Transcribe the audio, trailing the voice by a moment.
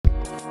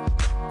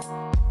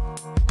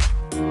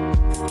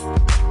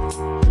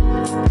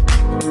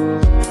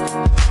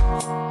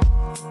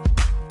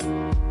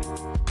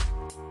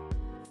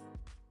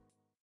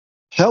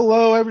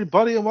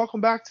everybody, and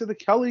welcome back to the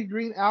Kelly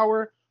Green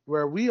Hour,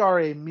 where we are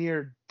a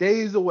mere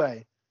days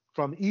away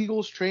from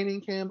Eagles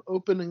training camp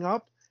opening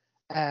up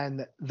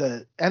and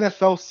the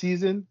NFL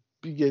season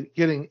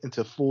getting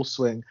into full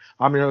swing.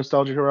 I'm your host,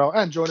 Eldrick Harrell,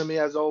 and joining me,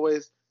 as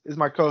always, is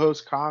my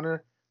co-host,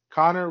 Connor.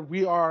 Connor,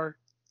 we are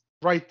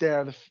right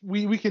there.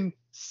 We can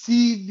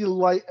see the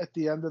light at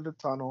the end of the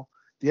tunnel.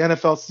 The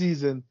NFL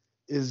season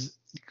is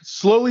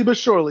slowly but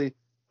surely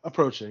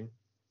approaching.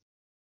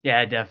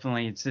 Yeah,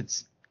 definitely.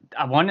 It's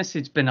I want to say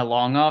it's been a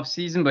long off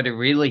season, but it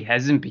really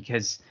hasn't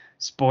because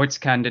sports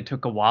kind of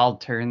took a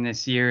wild turn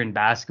this year and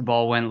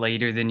basketball went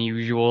later than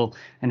usual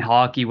and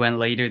hockey went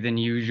later than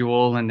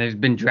usual and there's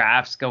been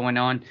drafts going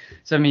on.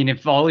 So I mean,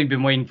 if all you've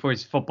been waiting for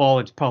is football,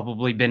 it's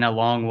probably been a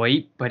long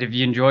wait, but if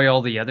you enjoy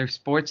all the other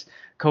sports,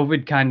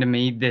 COVID kind of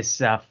made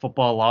this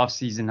football off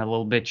season a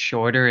little bit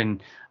shorter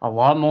and a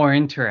lot more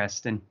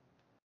interesting.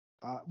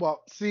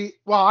 Well,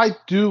 I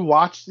do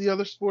watch the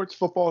other sports.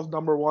 Football is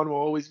number one, will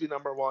always be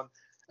number one,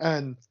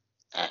 and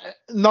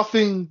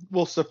nothing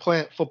will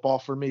supplant football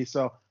for me.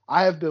 So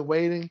I have been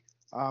waiting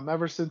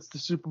ever since the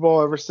Super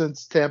Bowl, ever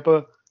since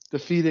Tampa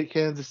defeated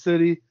Kansas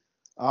City,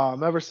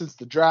 ever since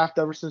the draft,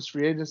 ever since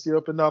free agency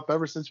opened up,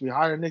 ever since we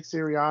hired Nick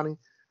Sirianni.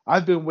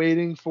 I've been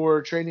waiting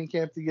for training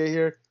camp to get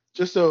here,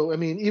 just so, I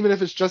mean, even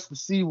if it's just to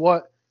see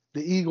what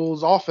the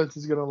Eagles' offense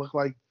is going to look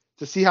like,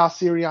 to see how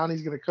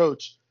Sirianni's going to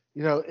coach.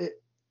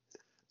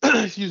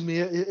 Excuse me,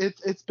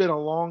 it's been a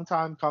long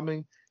time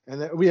coming,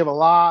 and we have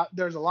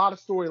there's a lot of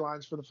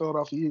storylines for the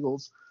Philadelphia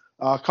Eagles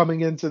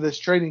coming into this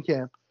training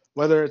camp,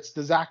 whether it's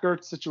the Zach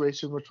Ertz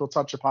situation, which we'll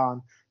touch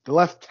upon, the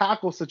left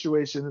tackle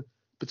situation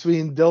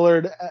between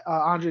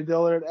Andre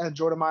Dillard and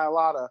Jordan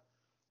Mailata.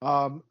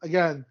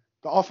 Again,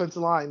 the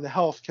offensive line, the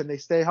health, can they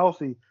stay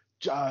healthy?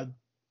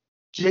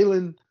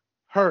 Jalen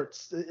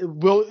Hurts,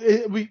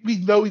 we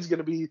know he's going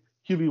to be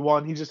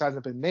QB1. He just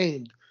hasn't been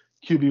named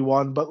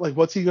QB1, but like,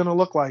 what's he going to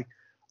look like?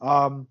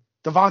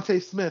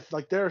 Devontae Smith,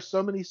 like, there are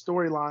so many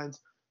storylines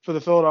for the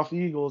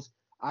Philadelphia Eagles.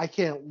 I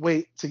can't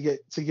wait to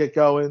get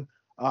going.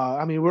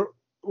 I mean,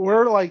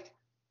 we're like,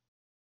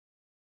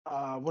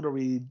 what are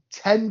we,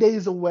 10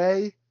 days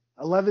away,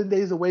 11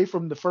 days away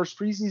from the first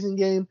preseason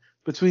game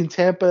between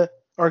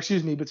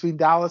between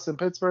Dallas and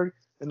Pittsburgh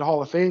in the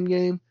Hall of Fame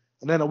game.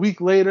 And then a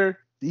week later,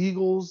 the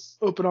Eagles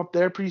open up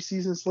their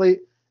preseason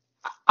slate.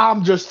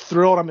 I'm just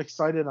thrilled. I'm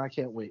excited, and I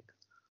can't wait.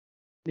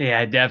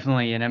 Yeah,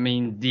 definitely. And I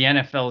mean, the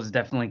NFL has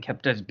definitely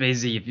kept us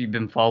busy if you've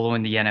been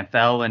following the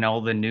NFL and all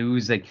the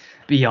news, like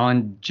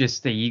beyond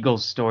just the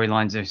Eagles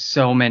storylines. There's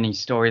so many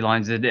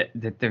storylines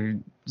that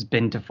there's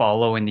been to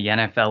follow in the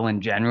NFL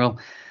in general,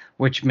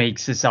 which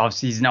makes this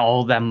offseason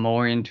all that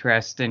more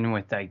interesting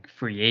with like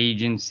free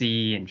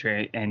agency and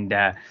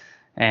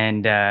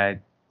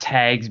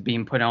tags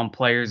being put on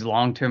players,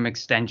 long-term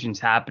extensions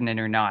happening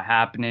or not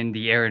happening,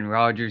 the Aaron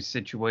Rodgers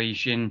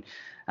situation,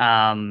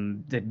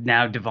 the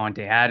now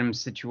Devontae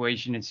Adams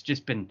situation.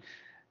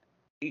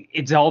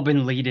 It's all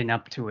been leading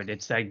up to it.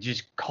 It's like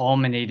just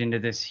culminating to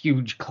this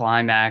huge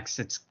climax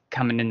that's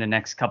coming in the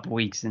next couple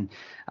weeks, and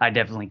I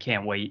definitely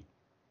can't wait.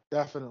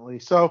 Definitely.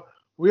 So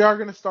we are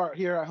going to start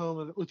here at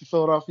home with the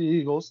Philadelphia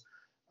Eagles.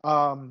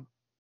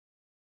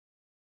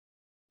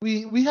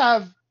 We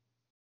have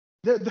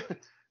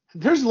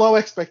there's low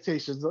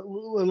expectations.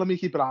 Let me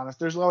keep it honest.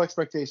 There's low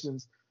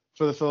expectations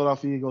for the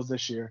Philadelphia Eagles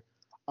this year.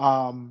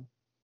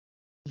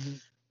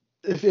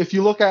 If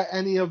you look at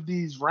any of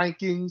these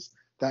rankings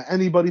that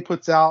anybody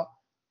puts out,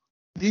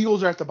 the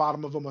Eagles are at the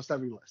bottom of almost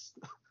every list.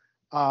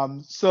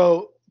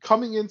 So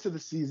coming into the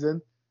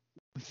season,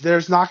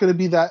 there's not going to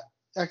be that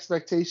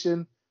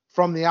expectation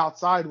from the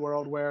outside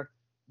world where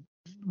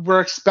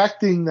we're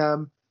expecting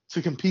them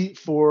to compete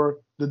for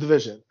the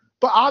division.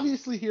 But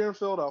obviously here in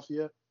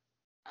Philadelphia,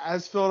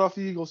 as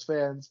Philadelphia Eagles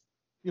fans,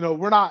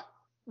 we're not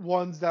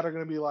ones that are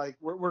going to be like,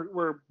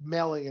 we're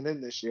mailing it in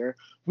this year.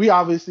 We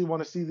obviously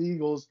want to see the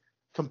Eagles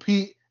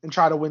compete and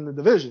try to win the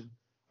division.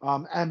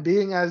 And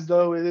being as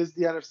though it is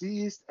the NFC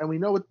East, and we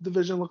know what the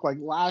division looked like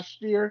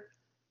last year,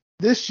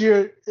 this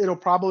year it'll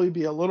probably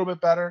be a little bit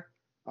better.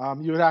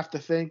 You would have to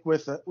think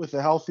with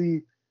a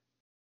healthy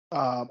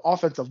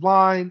offensive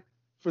line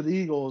for the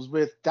Eagles,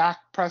 with Dak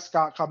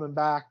Prescott coming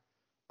back,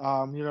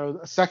 a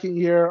second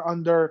year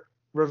under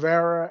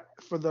Rivera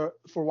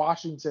for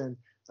Washington,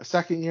 a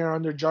second year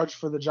under Judge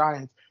for the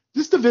Giants.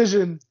 This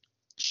division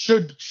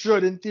should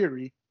in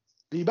theory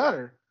be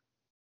better,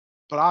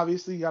 but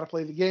obviously you got to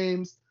play the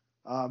games.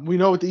 We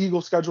know what the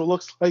Eagles schedule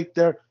looks like.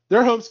 Their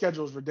home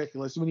schedule is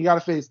ridiculous. When you got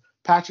to face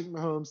Patrick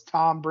Mahomes,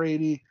 Tom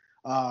Brady,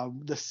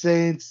 the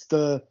Saints,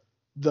 the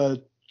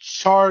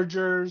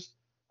Chargers,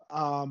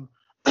 along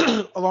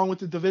with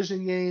the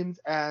division games,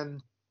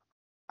 and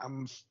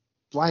I'm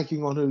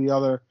blanking on who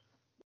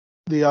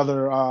the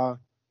other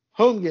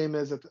home game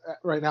is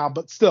right now.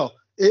 But still,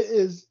 it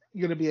is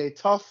going to be a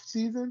tough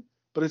season,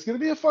 but it's going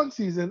to be a fun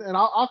season, and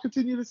I'll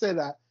continue to say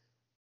that.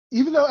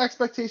 Even though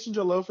expectations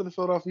are low for the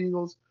Philadelphia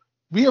Eagles,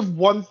 we have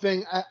one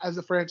thing as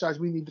a franchise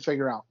we need to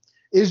figure out.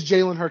 Is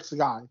Jalen Hurts the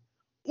guy?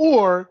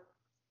 Or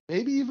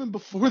maybe even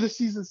before the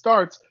season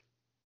starts,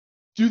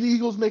 do the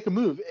Eagles make a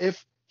move?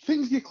 If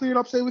things get cleared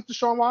up, say with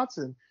Deshaun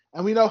Watson,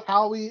 and we know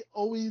Howie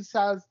always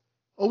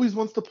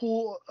wants to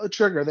pull a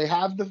trigger. They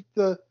have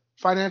the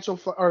financial,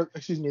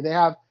 they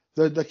have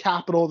the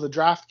capital, the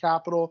draft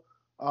capital,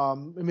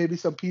 and maybe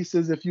some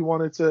pieces if you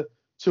wanted to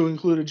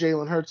include a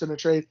Jalen Hurts in a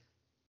trade.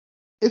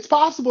 It's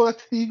possible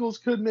that the Eagles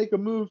could make a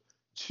move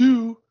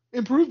to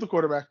improve the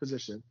quarterback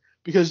position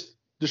because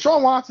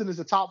Deshaun Watson is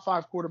a top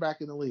 5 quarterback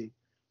in the league.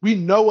 We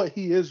know what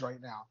he is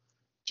right now.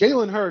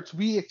 Jalen Hurts,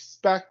 we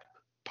expect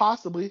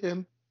possibly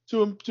him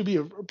to be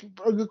a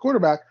good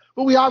quarterback,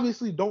 but we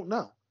obviously don't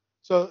know.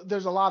 So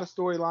there's a lot of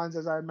storylines,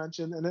 as I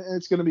mentioned, and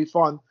it's going to be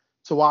fun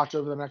to watch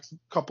over the next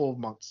couple of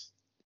months.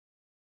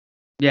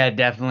 Yeah,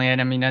 definitely.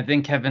 And I mean, I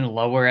think having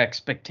lower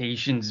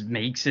expectations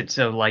makes it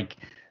so like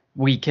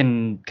we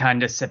can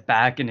kind of sit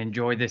back and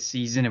enjoy this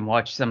season and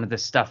watch some of the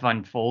stuff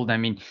unfold. I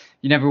mean,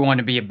 you never want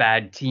to be a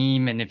bad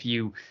team. And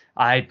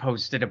I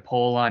posted a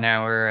poll on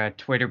our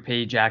Twitter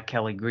page at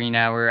Kelly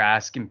Greenhour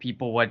asking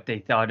people what they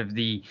thought of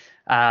the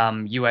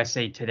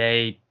USA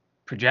Today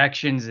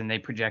projections, and they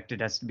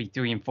projected us to be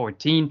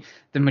 3-14.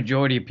 The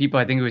majority of people,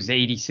 I think it was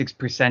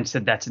 86%,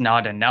 said that's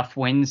not enough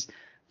wins.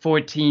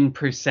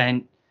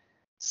 14%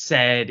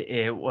 said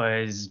it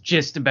was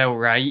just about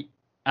right.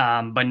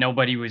 But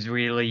nobody was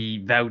really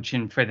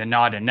vouching for the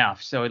not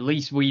enough. So at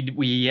least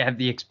we have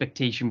the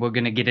expectation we're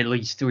going to get at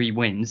least 3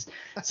 wins.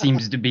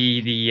 Seems to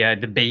be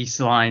the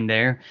baseline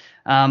there.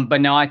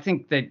 But no, I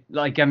think that,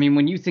 like, I mean,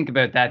 when you think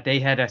about that, they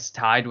had us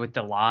tied with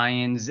the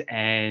Lions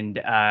and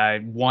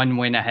 1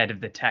 win ahead of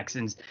the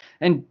Texans.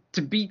 And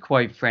to be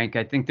quite frank,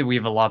 I think that we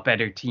have a lot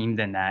better team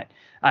than that.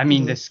 I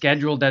mean, the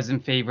schedule doesn't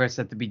favor us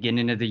at the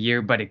beginning of the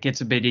year, but it gets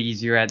a bit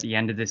easier at the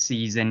end of the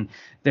season.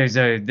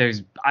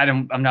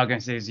 I'm not going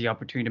to say there's the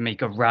opportunity to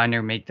make a run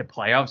or make the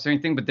playoffs or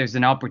anything, but there's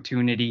an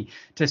opportunity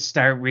to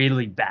start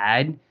really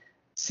bad,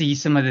 see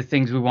some of the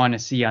things we want to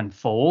see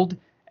unfold,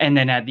 and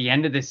then at the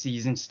end of the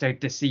season, start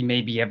to see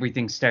maybe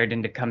everything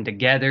starting to come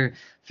together,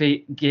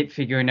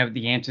 figuring out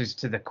the answers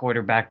to the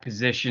quarterback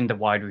position, the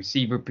wide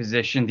receiver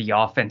position, the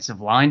offensive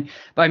line.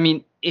 But I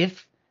mean,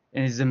 if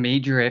is a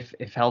major if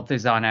health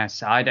is on our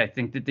side, I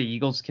think that the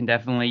Eagles can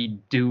definitely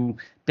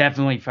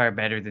far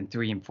better than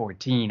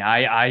 3-14.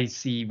 I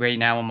see right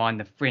now I'm on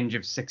the fringe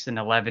of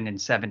 6-11 and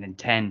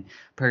 7-10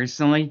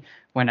 personally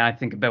when I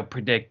think about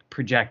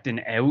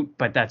projecting out,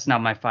 but that's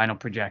not my final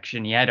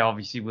projection yet.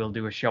 Obviously we'll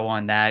do a show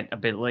on that a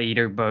bit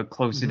later, but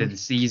closer to the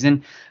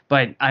season.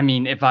 But I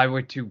mean, if I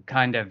were to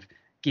kind of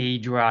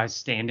gauge where I was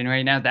standing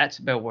right now, that's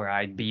about where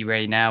I'd be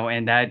right now.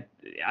 And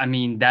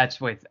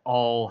that's with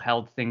all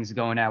health things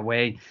going our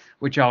way,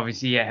 which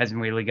obviously it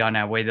hasn't really gone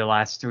our way the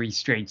last 3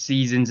 straight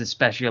seasons,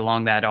 especially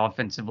along that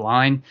offensive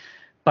line.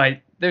 But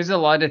there's a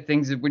lot of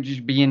things that we're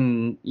just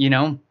being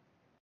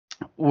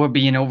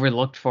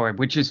overlooked for,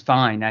 which is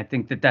fine. I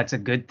think that that's a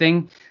good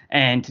thing.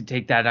 And to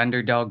take that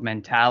underdog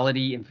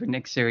mentality and for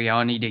Nick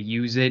Sirianni to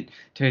use it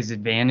to his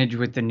advantage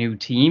with the new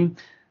team,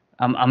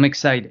 I'm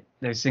excited.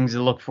 There's things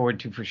to look forward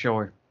to for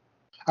sure.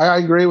 I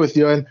agree with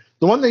you. And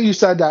the one thing you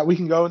said that we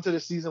can go into the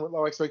season with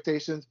low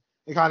expectations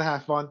and kind of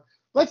have fun.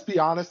 Let's be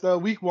honest, though.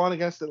 Week 1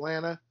 against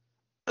Atlanta,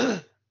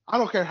 I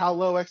don't care how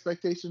low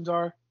expectations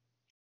are.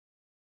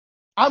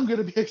 I'm going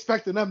to be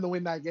expecting them to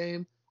win that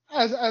game.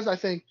 As I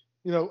think,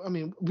 I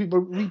mean, we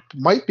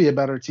might be a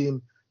better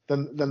team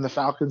than the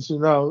Falcons. Who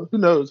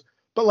knows?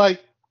 But,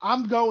 like,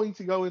 I'm going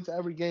to go into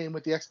every game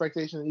with the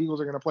expectation the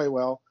Eagles are going to play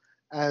well,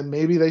 and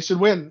maybe they should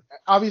win.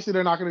 Obviously,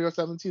 they're not going to go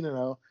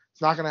 17-0.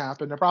 It's not going to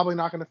happen. They're probably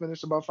not going to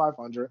finish above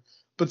 500.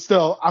 But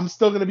still, I'm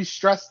still going to be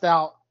stressed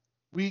out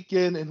week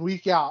in and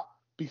week out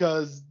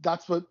because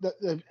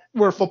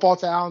we're a football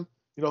town.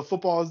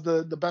 Football is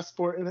the best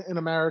sport in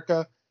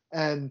America.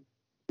 And,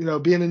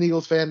 being an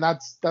Eagles fan,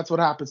 that's what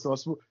happens to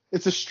us.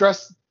 It's a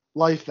stress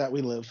life that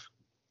we live.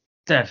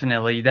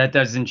 Definitely. That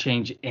doesn't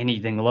change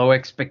anything. Low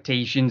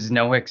expectations,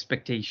 no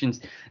expectations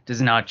does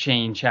not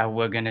change how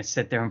we're going to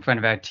sit there in front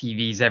of our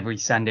TVs every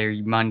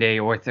Sunday, Monday,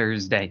 or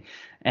Thursday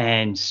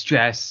and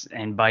stress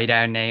and bite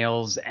our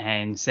nails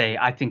and say,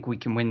 I think we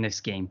can win this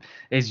game.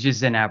 It's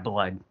just in our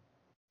blood.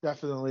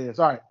 Definitely is.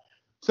 All right.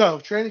 So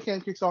training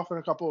camp kicks off in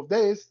a couple of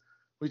days.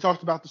 We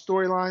talked about the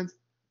storylines.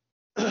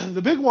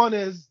 The big one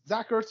is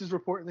Zach Ertz is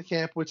reporting the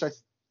camp, which I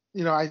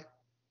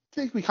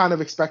think we kind of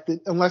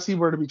expected, unless he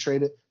were to be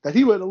traded, that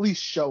he would at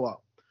least show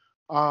up.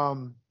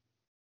 I'm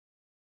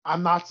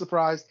not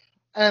surprised.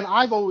 And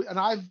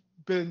I've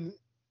been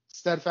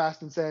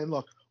steadfast in saying,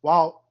 look,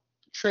 while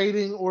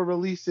trading or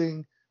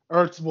releasing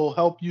Ertz will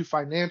help you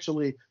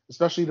financially,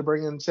 especially to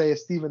bring in, say, a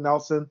Steven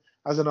Nelson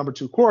as a number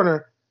 2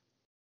 corner,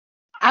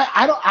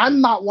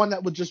 I'm not one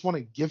that would just want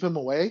to give him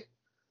away.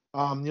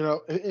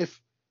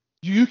 If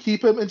you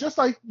keep him, and just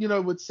like,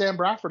 with Sam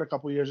Bradford a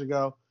couple years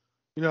ago,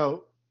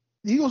 the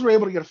Eagles were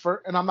able to get a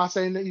first, and I'm not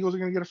saying the Eagles are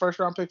going to get a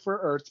first-round pick for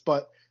Ertz,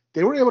 but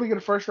they were able to get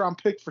a first-round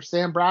pick for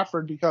Sam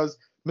Bradford because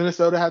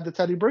Minnesota had the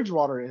Teddy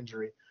Bridgewater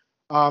injury.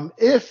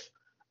 If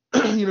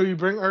you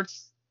bring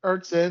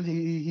Ertz in,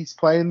 he's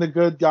playing the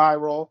good guy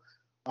role,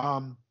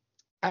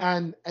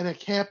 and a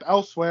camp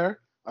elsewhere,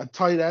 a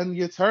tight end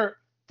gets hurt,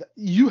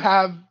 you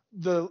have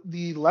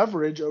the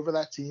leverage over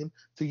that team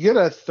to get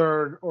a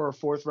third or a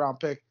fourth round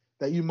pick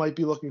that you might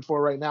be looking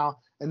for right now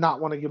and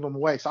not want to give them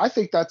away. So I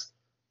think that's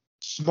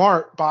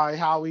smart by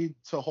Howie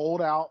to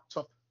hold out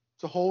to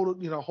hold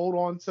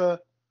on to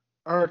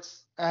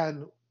Ertz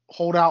and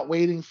hold out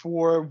waiting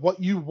for what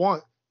you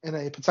want in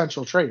a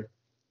potential trade.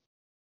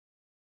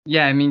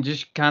 Yeah, I mean,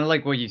 just kind of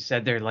like what you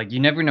said there, like you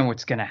never know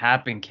what's going to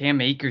happen.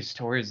 Cam Akers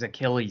tore his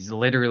Achilles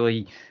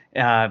literally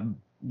uh,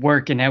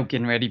 working out,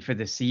 getting ready for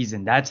the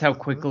season. That's how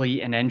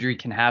quickly an injury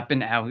can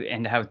happen,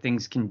 how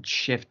things can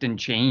shift and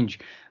change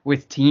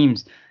with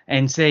teams.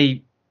 And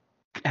say,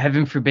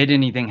 heaven forbid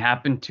anything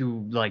happened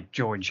to like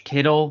George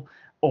Kittle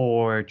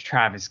or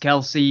Travis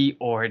Kelce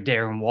or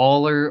Darren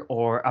Waller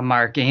or a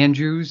Mark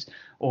Andrews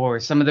or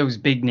some of those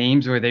big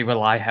names where they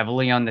rely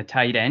heavily on the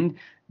tight end,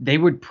 they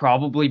would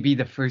probably be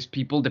the first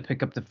people to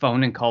pick up the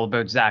phone and call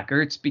about Zach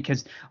Ertz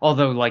because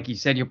although, like you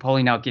said, you're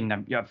probably not getting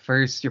a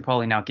first, you're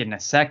probably not getting a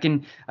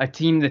second. A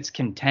team that's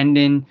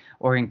contending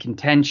or in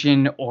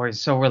contention or is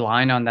so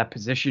reliant on that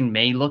position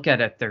may look at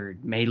a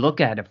third, may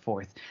look at a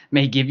fourth,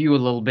 may give you a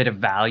little bit of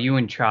value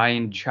and try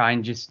and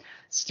just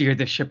steer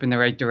the ship in the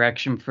right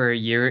direction for a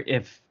year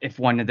if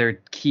one of their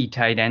key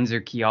tight ends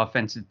or key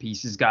offensive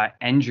pieces got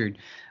injured.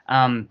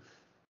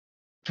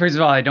 First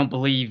of all, I don't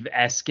believe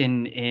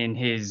Eskin in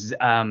his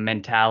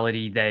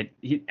mentality that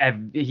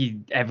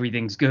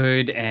everything's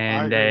good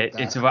and that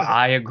it's.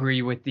 I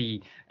agree with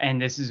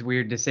and this is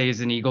weird to say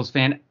as an Eagles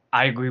fan.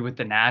 I agree with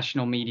the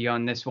national media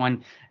on this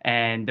one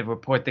and the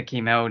report that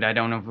came out. I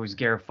don't know if it was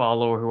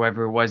Garofalo or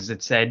whoever it was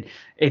that said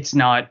it's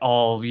not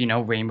all,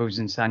 rainbows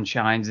and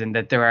sunshines and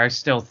that there are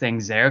still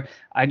things there.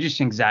 I just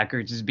think Zach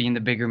Ertz is being the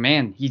bigger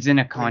man. He's in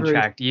a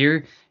contract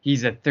year.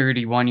 He's a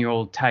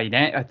 30-year-old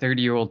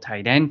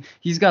tight end.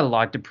 He's got a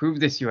lot to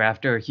prove this year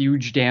after a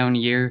huge down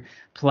year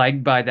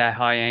plagued by that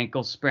high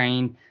ankle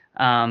sprain.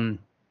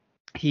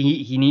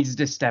 He needs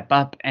to step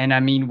up. And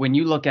I mean, when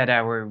you look at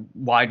our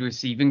wide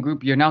receiving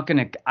group,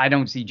 I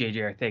don't see JJ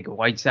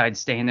Arcega-Whiteside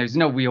staying. There's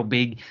no real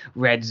big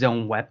red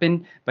zone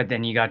weapon, but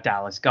then you got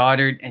Dallas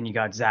Goedert and you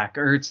got Zach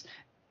Ertz.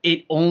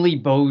 It only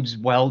bodes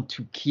well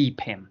to keep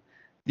him.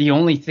 The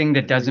only thing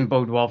that doesn't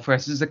bode well for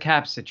us is the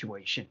cap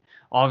situation.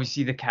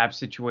 Obviously, the cap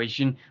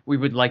situation, we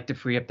would like to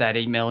free up that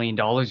 $8 million.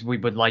 We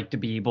would like to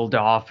be able to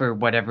offer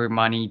whatever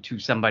money to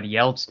somebody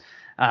else.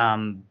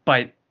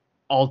 But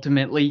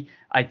ultimately,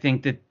 I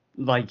think that,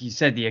 like you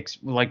said,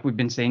 like we've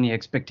been saying, the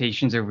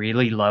expectations are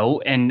really low.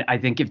 And I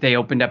think if they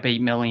opened up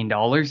 $8 million,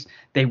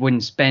 they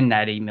wouldn't spend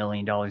that $8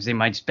 million. They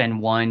might spend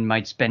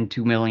might spend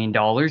 $2 million,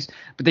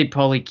 but they'd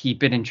probably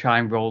keep it and try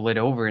and roll it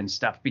over and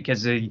stuff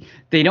because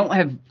they don't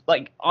have,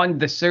 like, on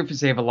the surface,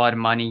 they have a lot of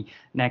money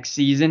next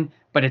season,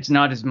 but it's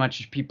not as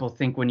much as people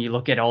think when you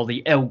look at all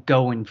the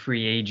outgoing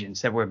free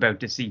agents that we're about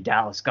to see.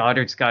 Dallas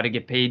Goedert's got to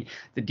get paid.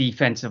 The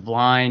defensive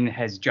line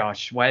has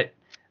Josh Sweat,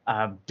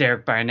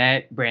 Derek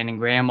Barnett, Brandon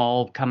Graham,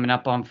 all coming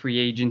up on free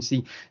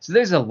agency. So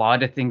there's a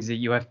lot of things that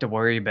you have to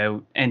worry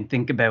about and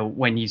think about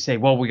when you say,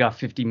 well, we got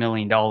 $50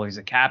 million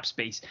of cap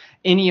space.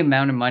 Any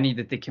amount of money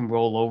that they can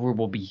roll over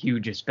will be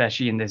huge,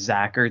 especially in the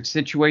Zach Ertz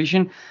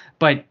situation.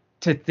 But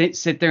to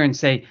sit there and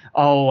say,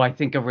 oh, I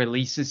think a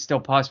release is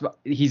still possible,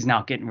 he's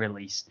not getting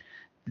released.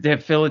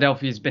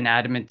 Philadelphia has been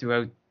adamant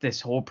throughout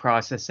this whole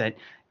process that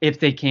if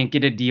they can't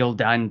get a deal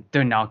done,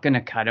 they're not going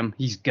to cut him.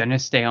 He's going to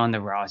stay on the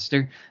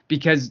roster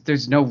because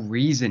there's no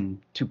reason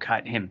to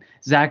cut him.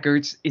 Zach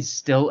Ertz is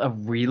still a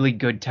really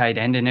good tight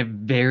end and a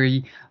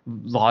very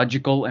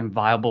logical and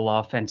viable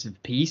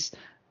offensive piece,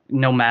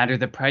 no matter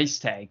the price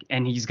tag.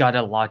 And he's got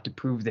a lot to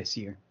prove this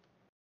year.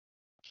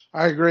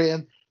 I agree.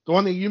 And the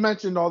one thing you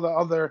mentioned, all the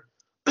other,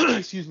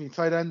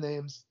 tight end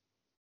names,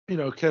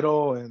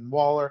 Kittle and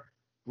Waller.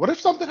 What if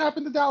something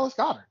happened to Dallas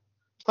Goedert?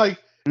 Like,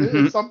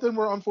 if something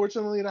were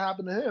unfortunately to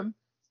happen to him,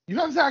 you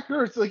have Zach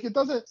Ertz. Like, it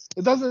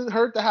doesn't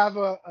hurt to have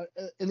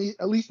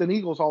at least an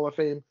Eagles Hall of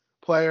Fame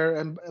player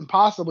and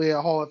possibly a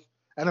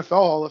NFL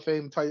Hall of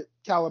Fame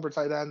caliber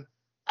tight end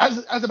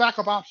as a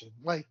backup option.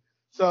 Like,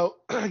 so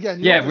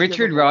again,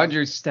 Richard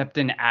Rodgers stepped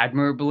in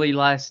admirably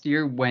last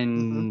year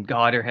when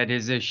Goddard had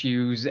his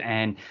issues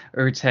and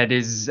Ertz had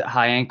his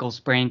high ankle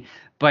sprain.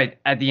 But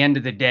at the end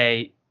of the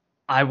day,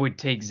 I would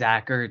take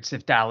Zach Ertz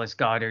if Dallas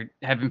Goedert,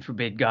 heaven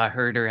forbid, got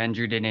hurt or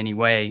injured in any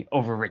way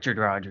over Richard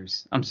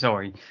Rodgers. I'm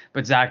sorry,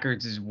 but Zach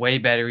Ertz is way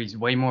better. He's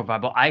way more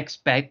viable. I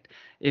expect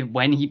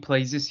when he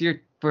plays this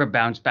year for a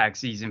bounce back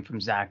season from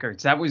Zach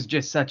Ertz. That was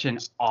just such an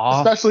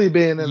off, especially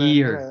being in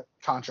a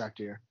contract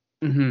year.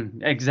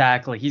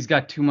 Exactly. He's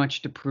got too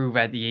much to prove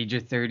at the age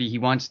of 30. He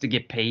wants to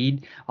get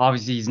paid.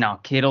 Obviously, he's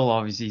not Kittle.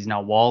 Obviously, he's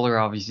not Waller.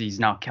 Obviously,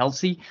 he's not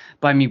Kelce.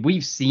 But, I mean,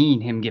 we've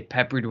seen him get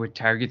peppered with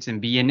targets and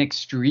be an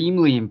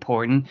extremely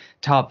important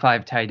top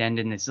 5 tight end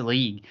in this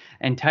league.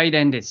 And tight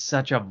end is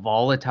such a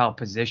volatile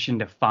position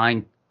to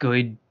find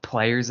good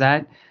players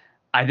at.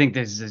 I think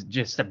this is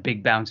just a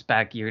big bounce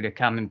back year to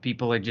come, and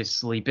people are just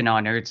sleeping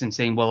on Ertz and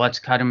saying, well, let's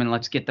cut him and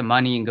let's get the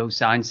money and go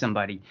sign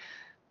somebody.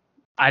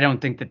 I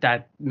don't think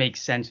that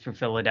makes sense for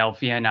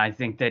Philadelphia, and I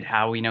think that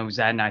Howie knows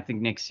that, and I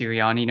think Nick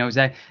Sirianni knows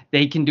that.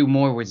 They can do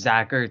more with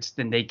Zach Ertz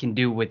than they can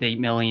do with $8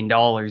 million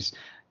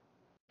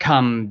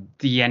come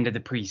the end of the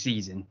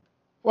preseason.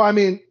 Well, I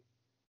mean,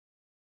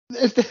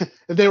 if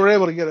they were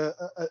able to get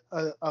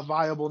a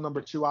viable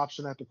number two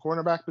option at the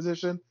cornerback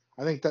position,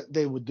 I think that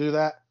they would do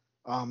that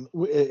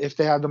if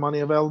they had the money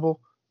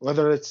available,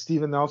 whether it's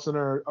Steven Nelson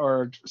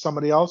or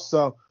somebody else.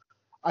 So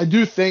I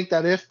do think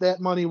that if that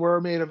money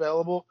were made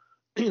available,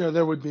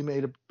 there would be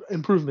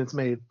improvements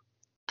made.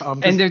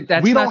 Because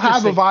That's we don't not to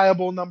have a say.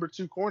 viable number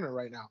two corner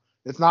right now.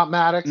 It's not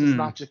Maddox. It's Mm.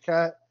 not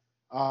Jaquette.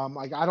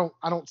 Like I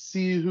don't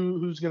see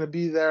who's going to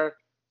be there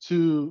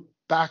to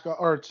back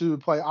or to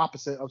play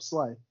opposite of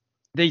Slay.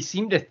 They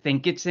seem to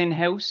think it's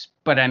in-house,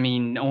 but I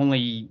mean,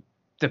 only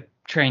the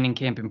training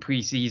camp and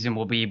preseason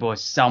will be able to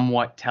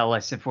somewhat tell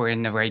us if we're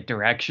in the right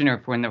direction or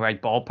if we're in the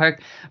right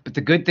ballpark. But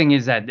the good thing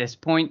is at this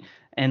point,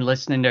 and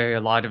listening to a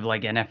lot of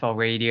like NFL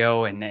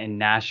radio and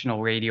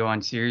national radio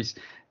on Sirius,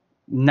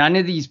 none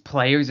of these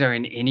players are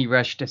in any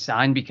rush to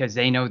sign because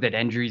they know that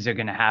injuries are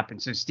going to happen.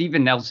 So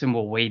Steven Nelson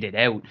will wait it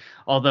out.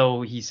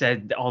 Although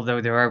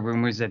there are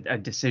rumors that a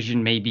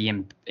decision may be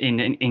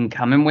in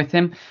coming with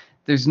him,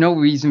 there's no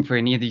reason for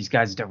any of these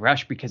guys to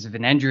rush because if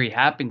an injury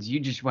happens, you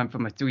just went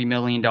from a $3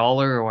 million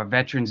or a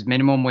veterans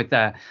minimum with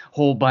a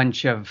whole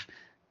bunch of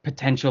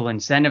potential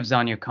incentives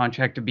on your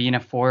contract to being a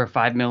 $4 or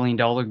 $5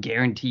 million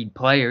guaranteed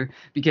player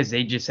because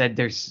they just said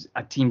there's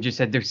a team just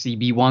said their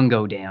CB1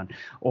 go down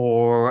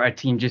or a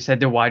team just said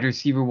their wide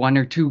receiver 1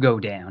 or 2 go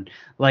down.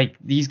 Like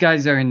these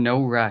guys are in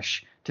no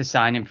rush to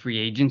sign in free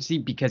agency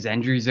because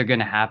injuries are going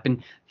to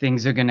happen,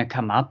 things are going to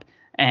come up,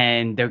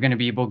 and they're going to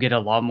be able to get a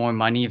lot more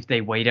money if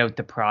they wait out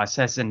the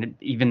process. And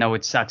even though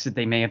it sucks that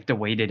they may have to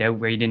wait it out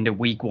right into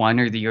week one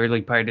or the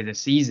early part of the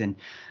season,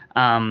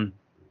 um,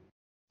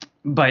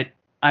 but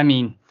I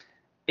mean,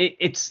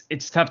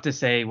 it's tough to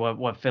say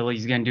what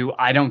Philly's going to do.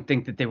 I don't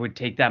think that they would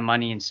take that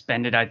money and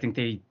spend it. I think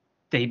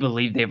they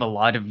believe they have a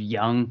lot of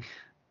young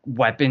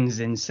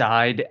weapons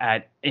inside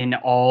in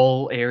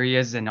all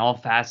areas and all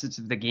facets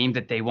of the game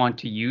that they want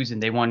to use,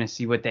 and they want to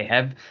see what they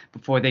have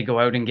before they go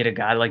out and get a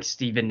guy like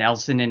Steven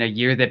Nelson in a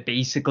year that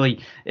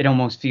basically it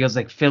almost feels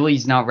like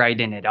Philly's not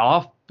writing it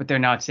off, but they're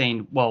not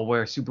saying, well,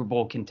 we're a Super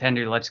Bowl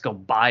contender, let's go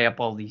buy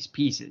up all these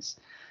pieces.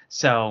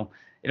 So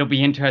it'll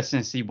be interesting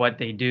to see what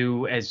they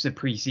do as the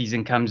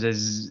preseason comes,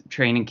 as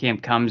training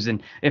camp comes,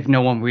 and if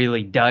no one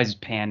really does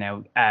pan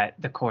out at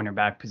the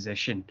cornerback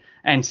position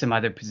and some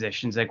other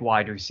positions like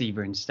wide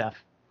receiver and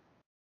stuff.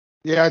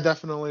 Yeah, I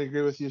definitely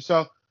agree with you.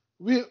 So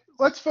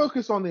let's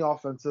focus on the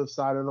offensive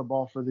side of the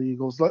ball for the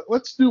Eagles.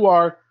 Let's do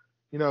our,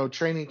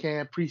 training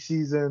camp,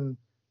 preseason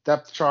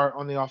depth chart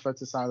on the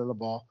offensive side of the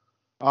ball.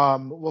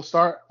 We'll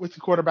start with the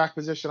quarterback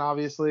position,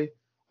 obviously.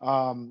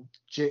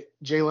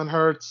 Jalen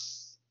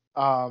Hurts,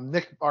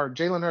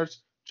 Jalen Hurts,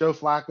 Joe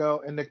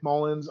Flacco, and Nick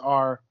Mullins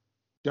are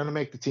going to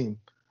make the team.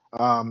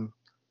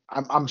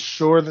 I'm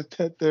sure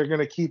that they're going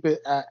to keep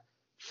it at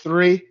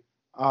 3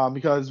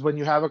 because when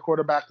you have a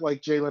quarterback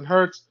like Jalen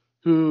Hurts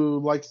who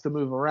likes to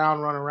move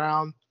around, run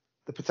around,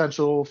 the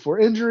potential for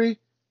injury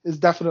is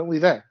definitely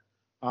there.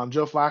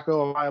 Joe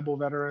Flacco, a viable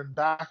veteran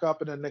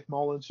backup, and then Nick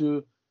Mullins,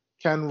 who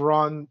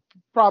can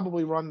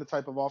probably run the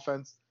type of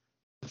offense,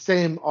 the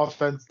same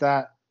offense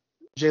that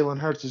Jalen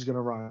Hurts is going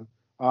to run.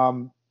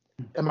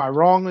 Am I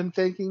wrong in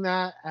thinking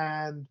that?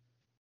 And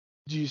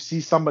do you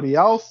see somebody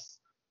else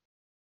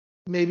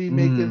maybe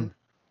making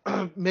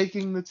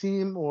the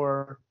team,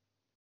 or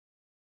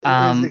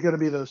is it going to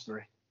be those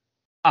 3?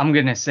 I'm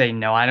going to say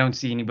no. I don't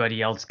see anybody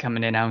else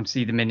coming in. I don't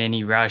see them in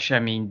any rush. I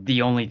mean,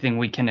 the only thing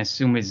we can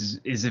assume is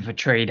if a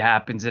trade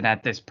happens. And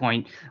at this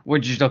point, we're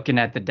just looking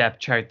at the depth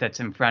chart that's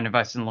in front of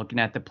us and looking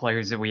at the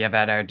players that we have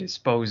at our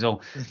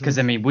disposal. Because,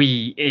 I mean,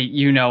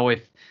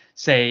 if,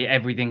 say,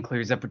 everything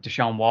clears up with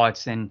Deshaun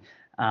Watson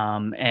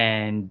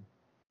and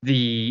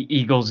the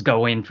Eagles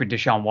go in for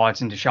Deshaun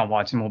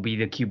Watson will be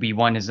the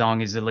QB1 as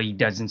long as the league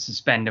doesn't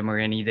suspend him or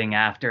anything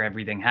after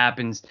everything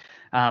happens.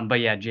 But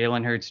yeah,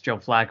 Jalen Hurts, Joe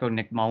Flacco,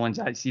 Nick Mullins,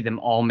 I see them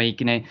all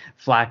making it.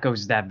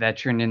 Flacco's that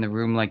veteran in the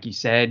room, like you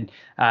said.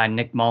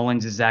 Nick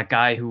Mullins is that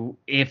guy who,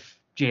 if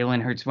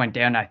Jalen Hurts went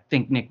down, I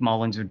think Nick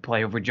Mullins would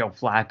play over Joe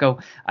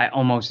Flacco. I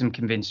almost am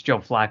convinced Joe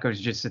Flacco is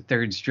just a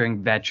third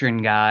string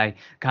veteran guy,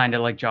 kind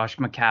of like Josh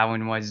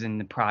McCown was in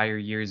the prior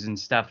years and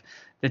stuff.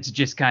 That's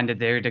just kind of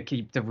there to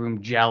keep the room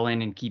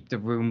gelling and keep the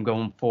room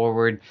going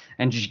forward,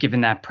 and just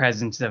given that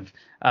presence of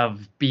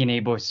being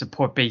able to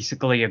support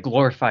basically a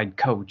glorified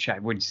coach, I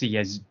would see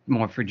as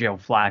more for Joe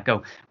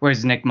Flacco.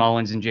 Whereas Nick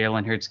Mullins and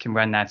Jalen Hurts can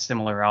run that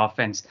similar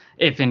offense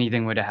if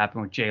anything were to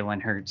happen with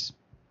Jalen Hurts.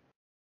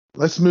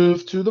 Let's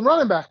move to the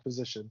running back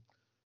position.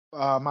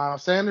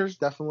 Miles Sanders,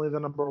 definitely the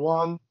number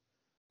 1.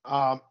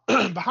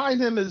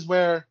 Behind him is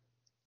where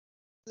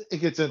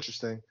it gets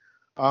interesting.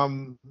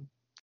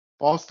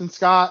 Boston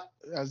Scott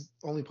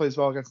only plays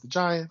well against the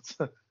Giants.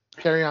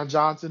 Kerryon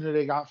Johnson, who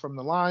they got from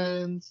the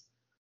Lions.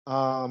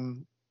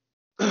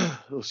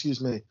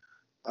 Excuse me.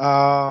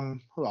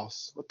 Who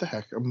else? What the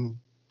heck? I'm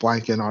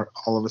blanking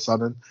all of a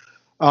sudden.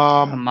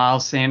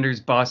 Miles Sanders,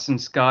 Boston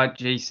Scott,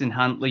 Jason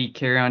Huntley,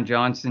 Kerryon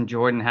Johnson,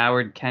 Jordan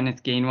Howard,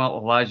 Kenneth Gainwell,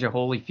 Elijah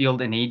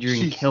Holyfield, and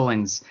Adrian Jeez.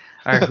 Killens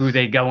are who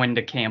they go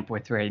into camp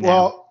with right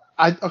now.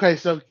 Well,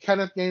 so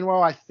Kenneth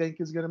Gainwell, I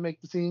think, is going to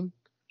make the team.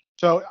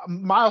 So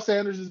Miles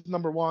Sanders is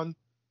number one,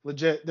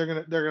 legit.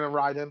 They're gonna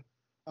ride him.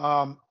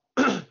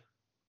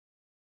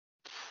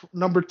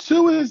 Number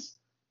two is,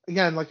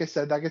 again, like I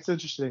said, that gets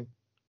interesting.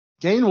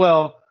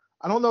 Gainwell,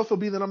 I don't know if he'll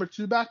be the number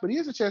two back, but he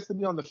has a chance to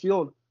be on the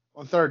field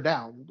on third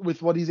down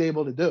with what he's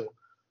able to do.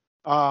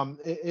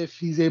 If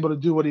he's able to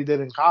do what he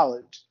did in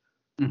college.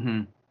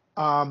 Mm-hmm.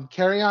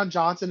 Kerryon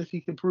Johnson, if he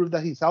can prove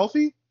that he's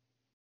healthy,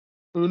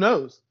 who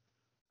knows?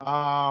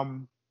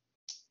 And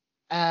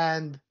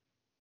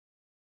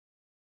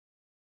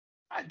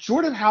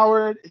Jordan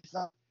Howard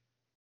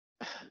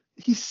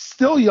he's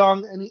still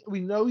young, and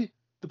we know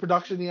the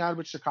production he had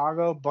with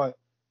Chicago, but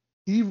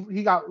he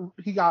got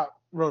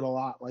rode a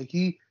lot. Like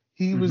he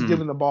was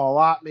given the ball a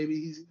lot.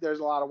 Maybe there's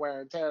a lot of wear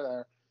and tear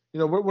there.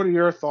 What are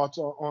your thoughts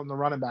on the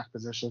running back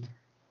position?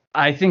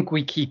 I think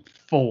we keep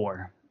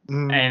four,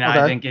 and okay.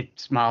 I think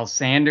it's Miles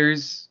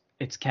Sanders,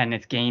 it's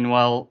Kenneth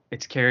Gainwell,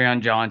 it's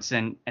Kerryon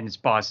Johnson, and it's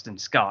Boston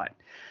Scott.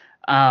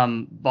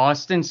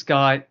 Boston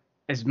Scott,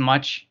 as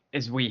much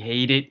as we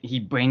hate it,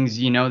 he brings,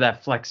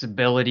 that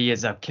flexibility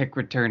as a kick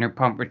returner,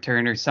 punt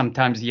returner.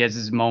 Sometimes he has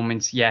his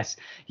moments. Yes,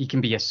 he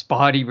can be a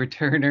spotty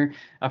returner,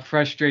 a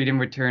frustrating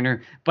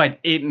returner, but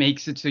it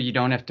makes it so you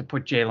don't have to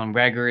put Jalen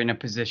Reagor in a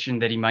position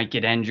that he might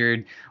get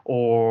injured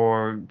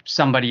or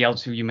somebody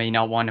else who you may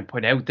not want to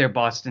put out there.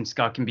 Boston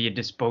Scott can be a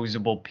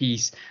disposable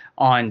piece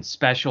on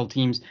special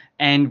teams,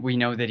 and we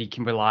know that he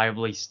can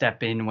reliably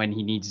step in when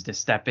he needs to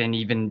step in,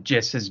 even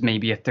just as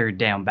maybe a third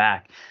down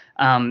back.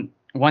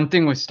 One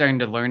thing we're starting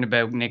to learn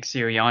about Nick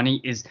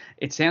Sirianni is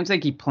it sounds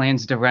like he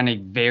plans to run a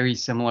very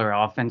similar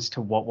offense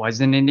to what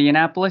was in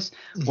Indianapolis,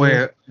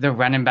 where the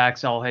running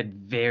backs all had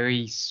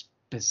very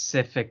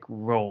specific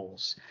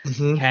roles.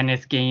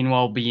 Kenneth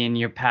Gainwell being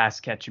your pass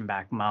catching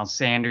back, Miles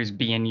Sanders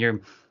being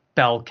your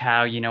bell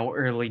cow,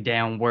 early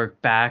down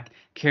work back,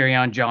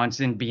 Kerryon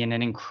Johnson being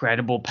an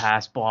incredible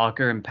pass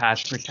blocker and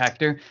pass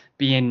protector,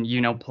 being,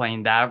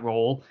 playing that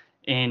role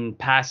in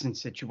passing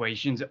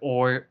situations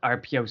or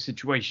RPO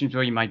situations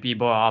where you might be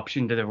able to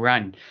option to the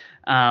run.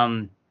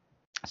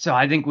 So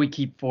I think we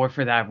keep four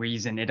for that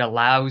reason. It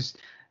allows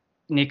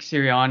Nick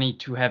Sirianni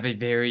to have a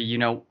very,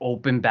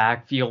 open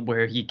backfield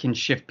where he can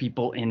shift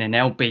people in and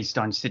out based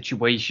on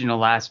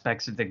situational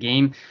aspects of the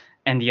game.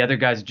 And the other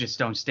guys just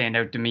don't stand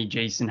out to me.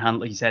 Jason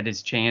Huntley's had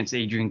his chance.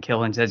 Adrian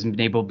Killens hasn't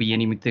been able to be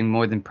anything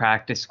more than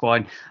practice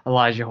squad.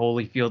 Elijah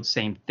Holyfield,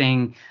 same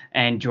thing.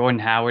 And Jordan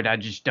Howard, I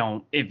just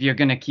don't. If you're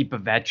going to keep a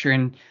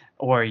veteran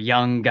or a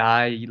young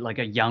guy, like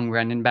a young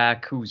running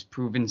back who's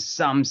proven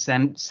some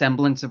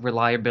semblance of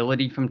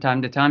reliability from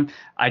time to time,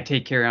 I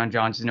take Kerryon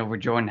Johnson over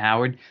Jordan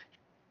Howard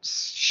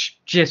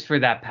just for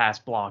that pass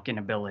blocking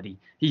ability.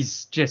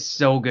 He's just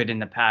so good in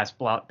the pass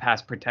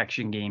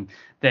protection game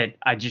that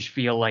I just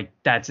feel like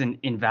that's an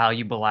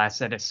invaluable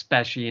asset,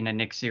 especially in a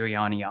Nick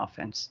Sirianni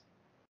offense.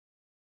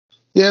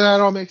 Yeah,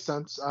 that all makes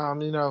sense.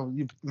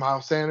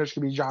 Miles Sanders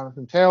could be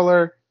Jonathan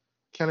Taylor,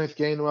 Kenneth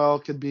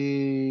Gainwell could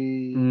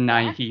be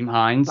Nyheim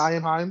Hines,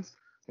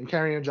 and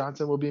Kerryon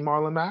Johnson will be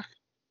Marlon Mack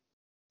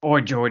or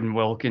Jordan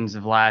Wilkins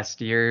of last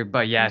year.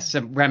 But yeah,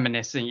 some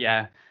reminiscent,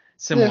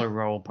 similar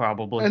role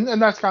probably.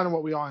 And that's kind of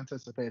what we all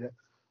anticipated.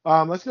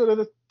 Let's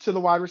go to the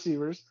wide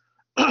receivers.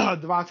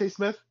 Devontae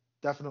Smith,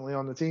 definitely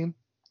on the team.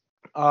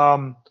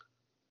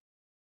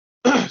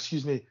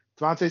 Excuse me.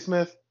 Devontae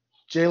Smith,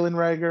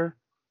 Jalen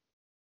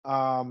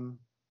Reagor,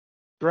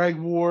 Greg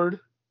Ward.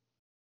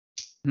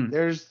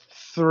 There's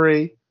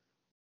three.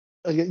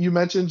 Again, you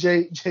mentioned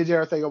JJ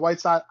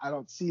Arcega-Whiteside. I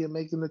don't see him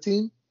making the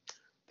team.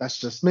 That's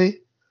just me.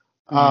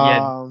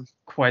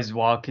 Quez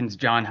Watkins,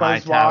 John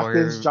Hightower.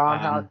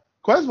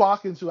 Quez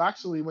Watkins, who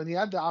actually, when he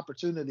had the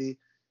opportunity,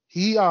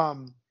 he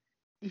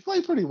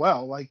played pretty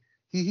well. Like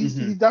he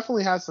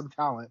definitely has some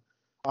talent.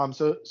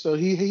 So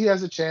he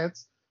has a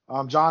chance.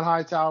 John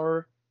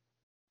Hightower.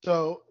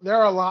 So there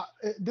are a lot.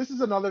 This is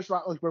another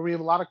spot like where we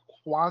have a lot of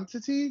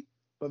quantity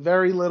but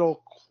very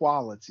little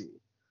quality.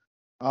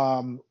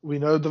 We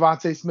know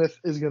Devontae Smith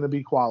is going to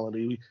be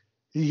quality.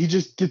 He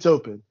just gets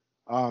open.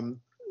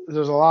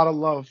 There's a lot of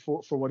love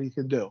for what he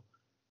can do.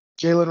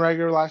 Jalen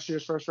Reagor, last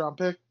year's first round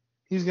pick,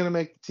 he's going to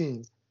make the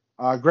team.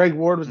 Greg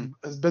Ward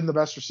has been the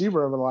best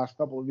receiver over the last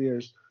couple of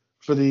years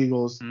for the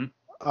Eagles.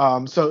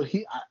 So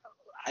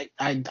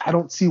I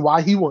don't see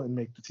why he wouldn't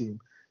make the team.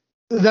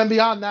 Then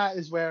beyond that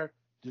is where,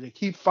 do they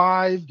keep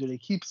 5? Do they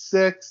keep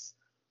 6?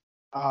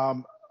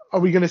 Are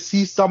we going to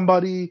see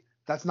somebody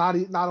that's not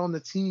on the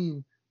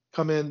team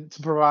come in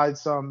to provide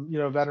some,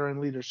 veteran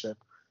leadership?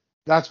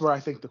 That's where I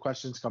think the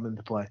questions come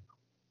into play.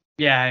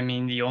 Yeah, I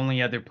mean, the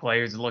only other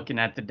players looking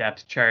at the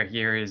depth chart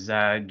here is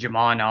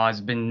Jamon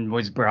Osborne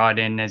was brought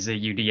in as a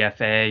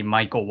UDFA,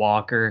 Michael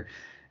Walker,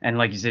 and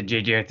like you said,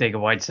 JJ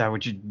Arcega-Whiteside,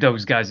 which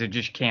those guys are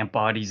just camp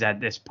bodies at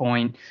this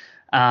point.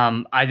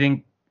 I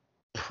think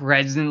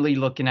presently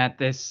looking at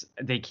this,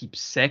 they keep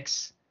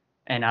 6.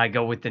 and I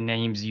go with the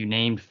names you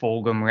named: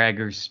 Fulgham,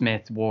 Rager,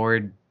 Smith,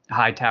 Ward,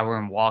 Hightower,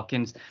 and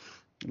Watkins.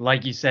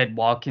 Like you said,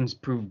 Watkins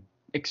proved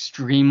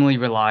extremely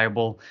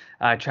reliable.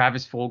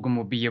 Travis Fulgham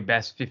will be your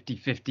best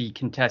 50-50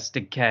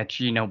 contested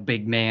catch,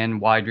 big man,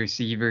 wide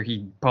receiver.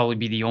 He'd probably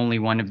be the only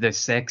one of the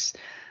six.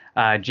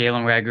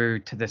 Jalen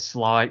Reagor to the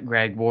slot,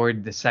 Greg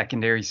Ward, the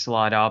secondary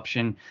slot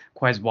option.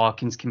 Quez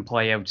Watkins can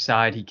play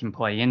outside. He can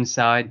play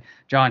inside.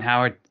 John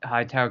Howard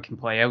Hightower can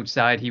play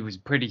outside. He was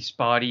pretty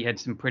spotty, had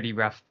some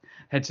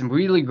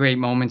really great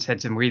moments, had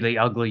some really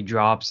ugly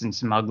drops and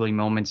some ugly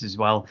moments as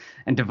well.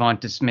 And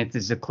Devonta Smith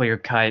is a clear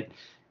cut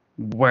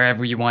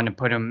wherever you want to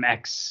put him,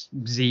 X,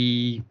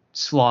 Z,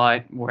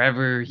 slot,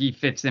 wherever he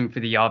fits in for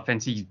the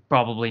offense. He's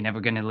probably never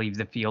going to leave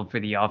the field for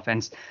the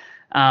offense.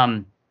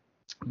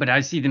 But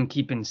I see them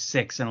keeping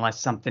 6 unless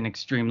something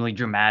extremely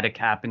dramatic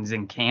happens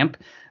in camp.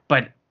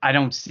 But I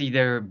don't see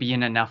there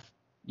being enough,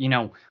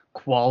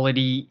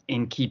 quality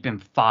in keeping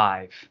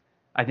 5.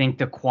 I think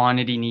the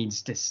quantity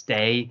needs to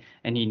stay,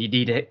 and you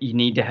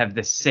need to have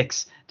the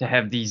 6 to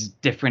have these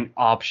different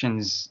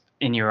options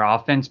in your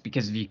offense,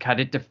 because if you cut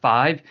it to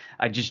 5,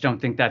 I just don't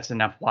think that's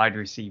enough wide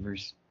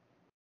receivers.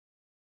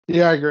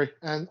 Yeah, I agree.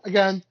 And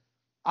again,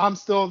 I'm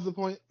still at the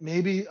point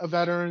maybe a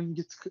veteran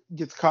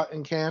gets cut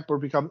in camp or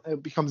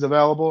becomes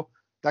available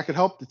that could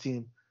help the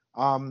team.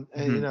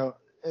 And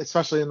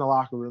especially in the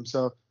locker room.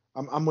 So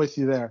I'm with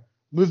you there.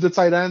 Move the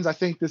tight ends. I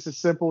think this is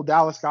simple.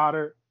 Dallas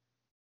Goedert,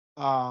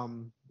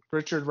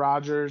 Richard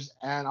Rodgers,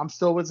 and I'm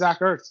still with Zach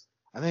Ertz.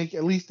 I think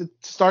at least to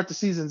start the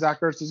season,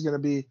 Zach Ertz is going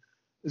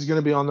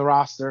to be on the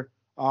roster.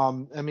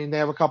 They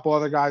have a couple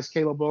other guys: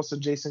 Caleb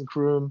Wilson, Jason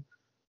Kroom,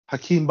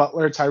 Hakeem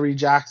Butler, Tyree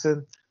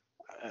Jackson.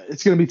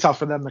 It's going to be tough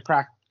for them to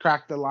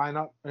crack the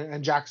lineup,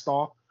 and Jack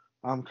Stahl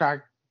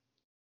crack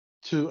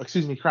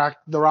the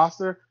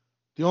roster.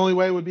 The only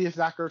way would be if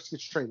Zach Ertz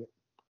gets traded,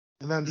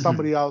 and then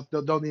somebody else.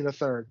 They'll need a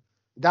third.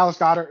 Dallas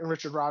Goedert and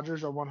Richard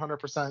Rodgers are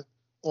 100%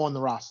 on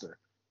the roster.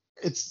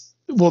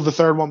 Will the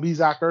third one be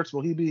Zach Ertz?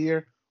 Will he be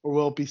here, or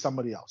will it be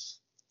somebody else?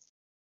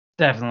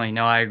 Definitely.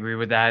 No, I agree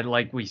with that.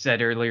 Like we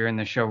said earlier in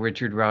the show,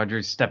 Richard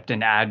Rodgers stepped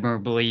in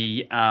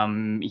admirably.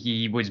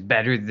 He was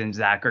better than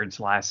Zach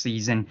Ertz last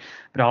season,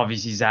 but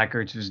obviously Zach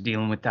Ertz was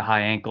dealing with the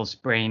high ankle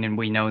sprain, and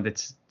we know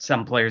that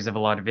some players have a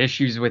lot of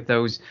issues with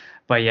those.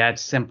 But yeah,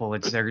 it's simple.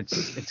 It's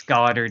Ertz, it's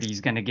Goddard.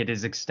 He's going to get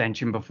his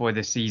extension before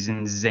the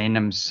season's in.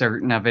 I'm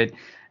certain of it.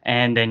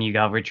 And then you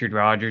got Richard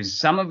Rodgers.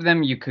 Some of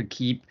them you could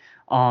keep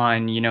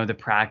on, the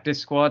practice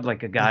squad,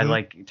 like a guy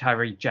like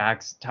Tyree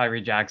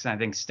Jackson, I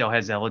think still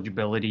has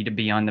eligibility to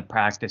be on the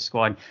practice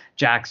squad.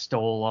 Jack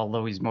Stoll,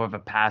 although he's more of a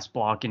pass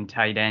blocking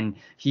tight end,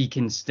 he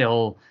can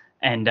still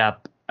end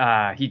up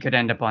he could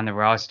end up on the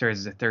roster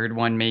as the third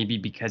one, maybe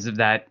because of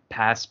that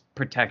pass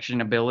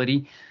protection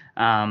ability.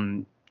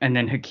 And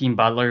then Hakeem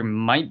Butler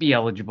might be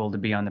eligible to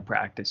be on the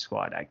practice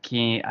squad.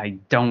 I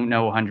don't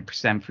know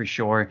 100% for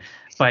sure.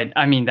 But,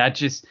 that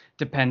just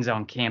depends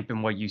on camp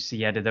and what you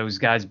see out of those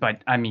guys.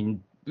 But,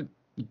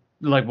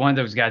 like one of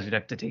those guys would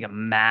have to take a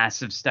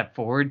massive step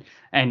forward,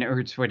 and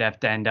Ertz would have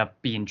to end up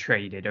being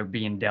traded or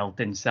being dealt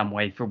in some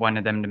way for one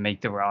of them to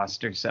make the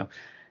roster. So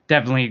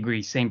definitely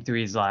agree. Same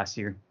 3 as last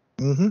year.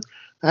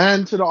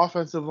 And to the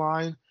offensive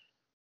line,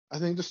 I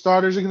think the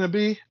starters are going to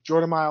be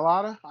Jordan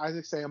Mailata,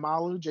 Isaac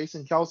Seumalo,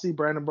 Jason Kelce,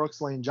 Brandon Brooks,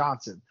 Lane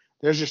Johnson.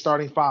 There's your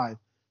starting 5.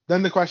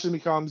 Then the question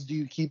becomes, do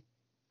you keep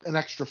an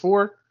extra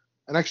 4,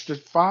 an extra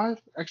 5,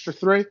 extra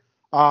 3?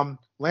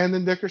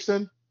 Landon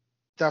Dickerson,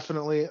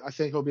 definitely, I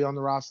think he'll be on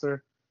the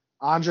roster.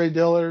 Andre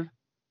Dillard,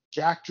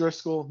 Jack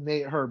Driscoll,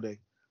 Nate Herbig.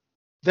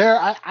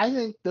 I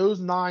think those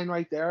 9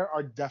 right there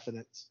are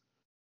definite.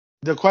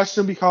 The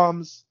question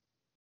becomes,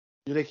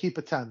 do they keep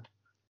a 10th?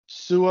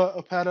 Sua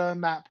Opeta,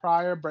 Matt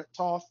Pryor, Brett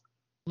Toth,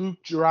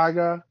 Luke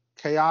Juraga,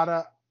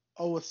 Kayada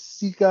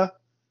Owasika,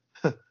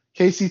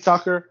 Casey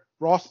Tucker,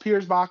 Ross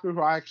Piersbacher,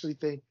 who I actually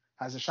think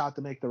has a shot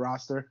to make the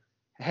roster,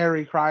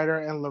 Harry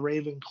Kreider, and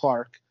LaRaven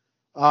Clark.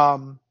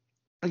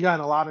 Again,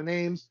 a lot of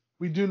names.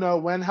 We do know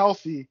when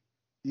healthy,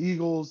 the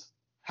Eagles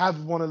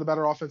have one of the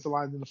better offensive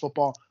lines in the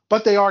football,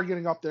 but they are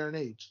getting up there in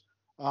age.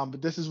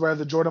 But this is where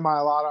the Jordan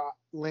Mailata,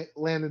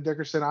 Landon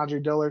Dickerson, Andre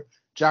Dillard,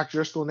 Jack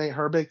Driscoll, Nate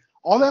Herbig,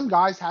 all them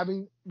guys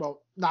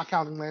not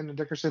counting Landon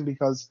Dickerson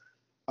because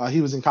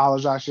he was in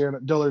college last year,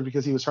 and Dillard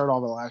because he was hurt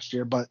all the last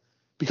year. But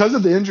because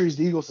of the injuries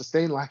the Eagles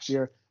sustained last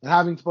year and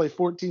having to play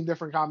 14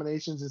 different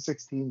combinations in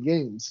 16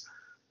 games,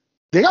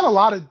 they got a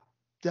lot of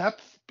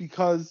depth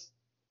because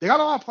they got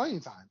a lot of playing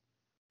time.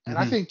 And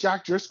I think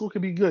Jack Driscoll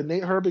could be good.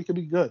 Nate Herbig could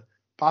be good.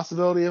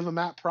 Possibility of a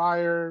Matt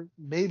Pryor,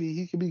 maybe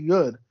he could be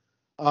good.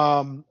 There's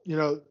a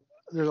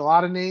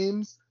lot of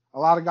names, a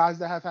lot of guys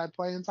that have had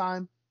playing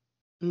time.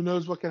 Who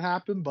knows what can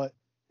happen, but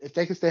if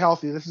they can stay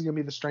healthy, this is going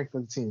to be the strength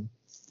of the team.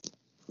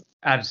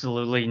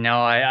 Absolutely.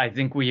 No, I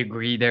think we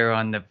agree there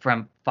on the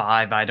front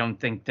five. I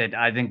think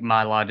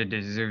Mailata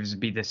deserves to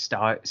be the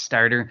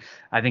starter.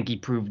 I think he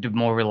proved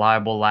more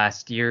reliable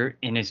last year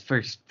in his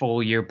first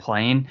full year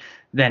playing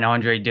than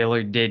Andre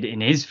Dillard did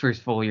in his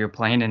first full year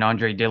playing. And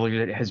Andre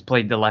Dillard has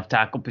played the left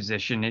tackle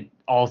position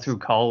all through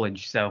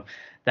college. So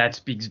that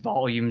speaks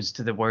volumes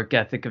to the work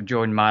ethic of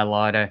Jordan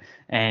Mailata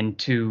and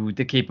to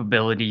the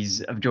capabilities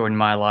of Jordan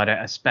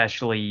Mailata,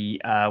 especially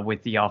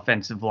with the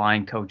offensive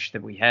line coach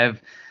that we have.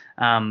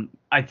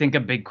 I think a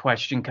big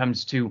question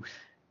comes to,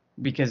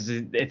 because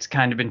it's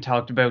kind of been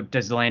talked about,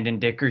 does Landon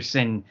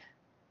Dickerson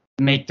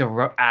make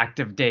the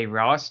active day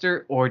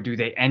roster, or do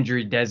they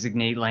injury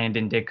designate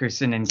Landon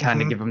Dickerson and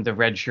kind of Mhm. give him the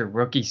redshirt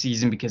rookie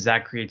season, because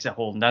that creates a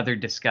whole nother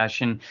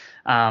discussion.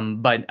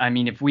 But I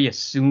mean, if we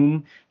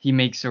assume he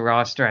makes a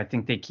roster, I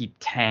think they keep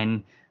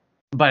 10.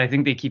 But I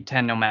think they keep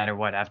 10 no matter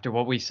what. After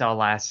what we saw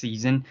last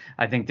season,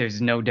 I think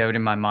there's no doubt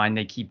in my mind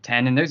they keep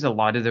 10. And there's a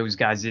lot of those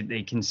guys that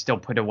they can still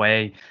put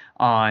away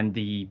on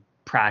the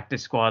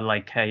practice squad,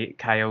 like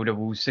Kyoto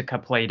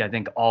Wusaka played, I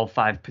think, all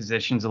five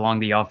positions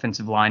along the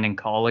offensive line in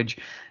college.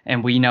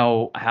 And we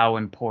know how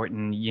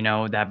important,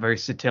 that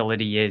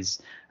versatility is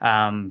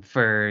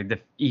for the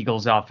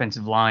Eagles'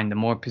 offensive line. The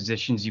more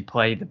positions you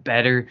play, the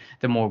better.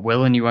 The more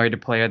willing you are to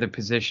play other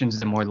positions,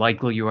 the more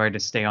likely you are to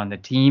stay on the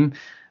team.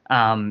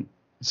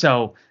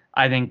 So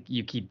I think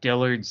you keep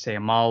Dillard,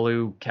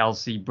 Sayamalu,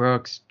 Kelsey,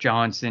 Brooks,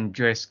 Johnson,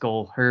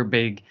 Driscoll,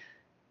 Herbig,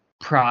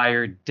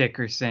 Pryor,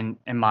 Dickerson,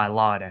 and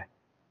Mailata.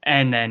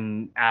 And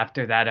then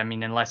after that, I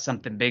mean, unless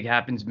something big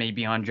happens,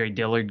 maybe Andre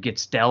Dillard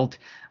gets dealt.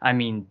 I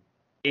mean,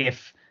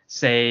 if,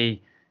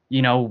 say,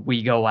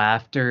 we go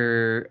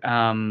after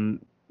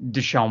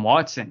Deshaun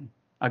Watson,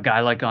 a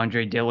guy like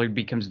Andre Dillard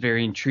becomes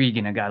very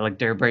intriguing. A guy like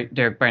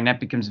Derek Barnett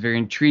becomes very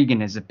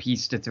intriguing as a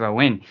piece to throw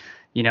in.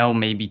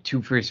 Maybe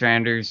 2 first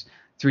rounders,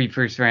 3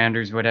 first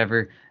rounders,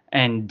 whatever,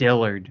 and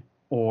Dillard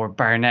or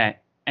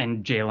Barnett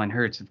and Jalen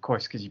Hurts, of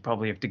course, because you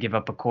probably have to give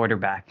up a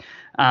quarterback.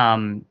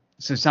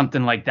 So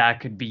something like that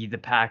could be the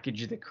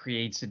package that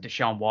creates a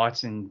Deshaun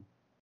Watson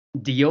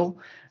deal.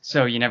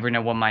 So you never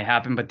know what might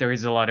happen, but there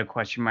is a lot of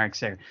question marks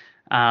there.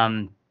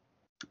 Um,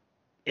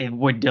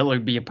 would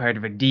Dillard be a part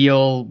of a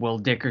deal? Will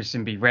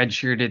Dickerson be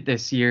redshirted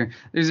this year?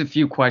 There's a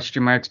few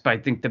question marks, but I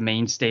think the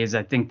mainstays,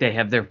 I think they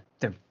have their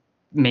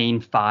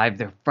main five,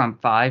 their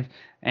front five.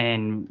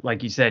 And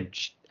like you said,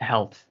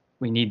 health.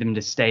 We need them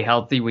to stay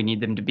healthy. We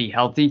need them to be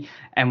healthy,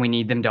 and we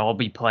need them to all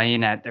be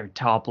playing at their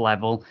top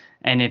level.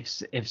 And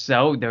if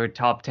so, they're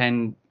top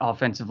 10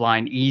 offensive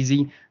line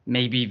easy,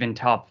 maybe even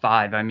top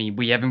five. I mean,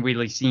 we haven't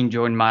really seen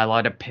Jordan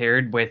Mailata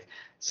paired with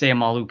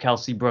Sayamalu,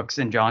 Kelsey, Brooks,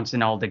 and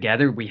Johnson all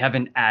together. We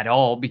haven't at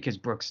all, because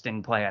Brooks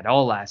didn't play at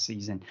all last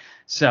season.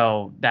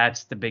 So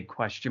that's the big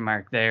question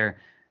mark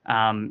there.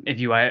 If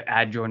you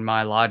add Jordan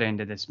Mailata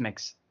into this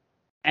mix,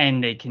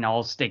 and they can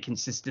all stay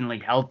consistently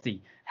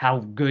healthy, how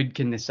good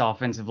can this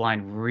offensive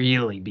line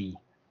really be?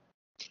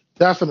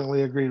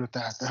 Definitely agree with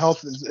that. The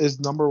health is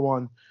number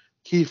one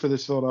key for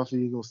this Philadelphia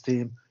Eagles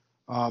team,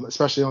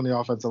 especially on the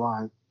offensive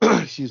line.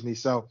 Excuse me.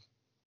 So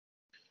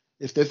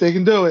if they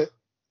can do it,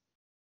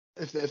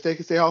 if they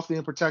can stay healthy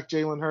and protect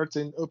Jalen Hurts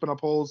and open up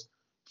holes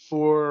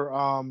for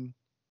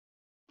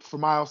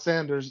Miles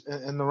Sanders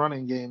in the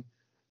running game,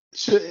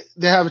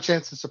 they have a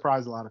chance to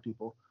surprise a lot of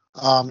people,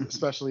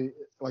 especially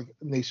like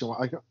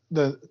nationwide,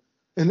 like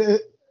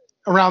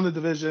around the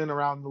division,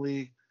 around the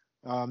league,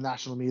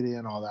 national media,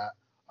 and all that.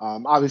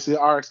 Obviously,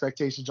 our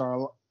expectations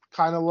are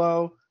kind of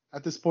low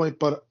at this point,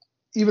 but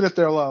even if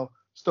they're low,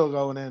 still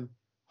going in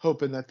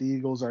hoping that the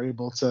Eagles are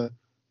able to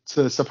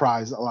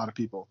surprise a lot of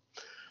people.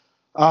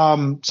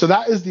 So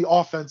that is the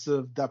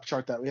offensive depth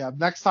chart that we have.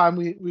 Next time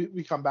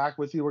we come back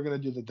with you, we're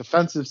going to do the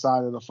defensive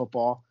side of the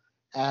football,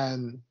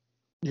 and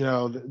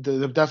there'll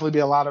definitely be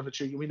a lot of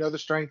intrigue. We know the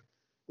strength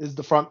is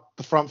the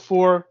front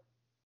four.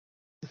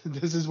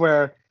 This is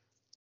where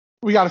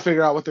we got to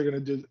figure out what they're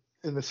going to do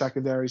in the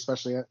secondary,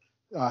 especially at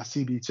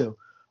CB2.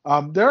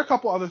 There are a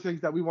couple other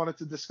things that we wanted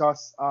to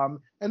discuss,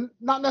 and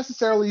not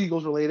necessarily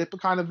Eagles related, but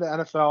kind of the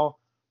NFL,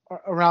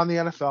 around the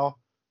NFL.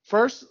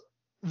 First,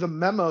 the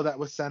memo that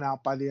was sent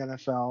out by the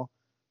NFL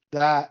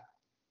that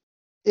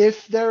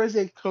if there is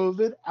a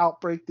COVID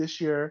outbreak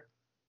this year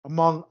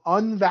among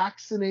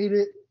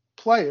unvaccinated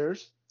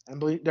players,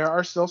 and there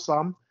are still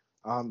some,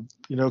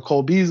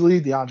 Cole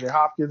Beasley, DeAndre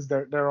Hopkins,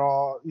 they're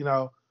all,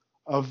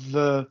 of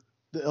the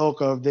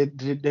ilk of they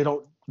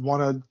don't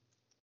want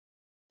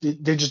to,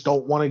 they just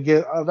don't want to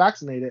get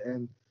vaccinated.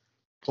 And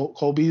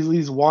Cole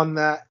Beasley's one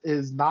that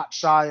is not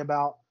shy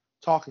about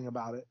talking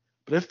about it.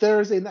 But if there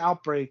is an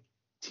outbreak,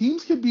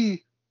 teams could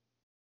be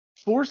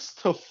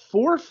forced to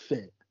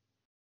forfeit.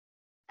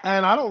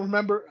 And I don't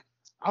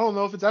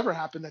know if it's ever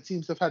happened that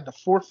teams have had to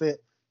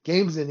forfeit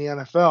games in the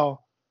NFL.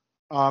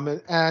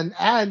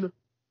 And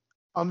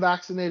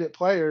unvaccinated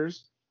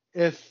players,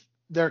 if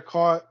they're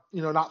caught,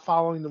 not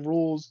following the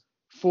rules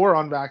for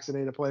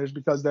unvaccinated players,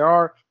 because there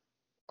are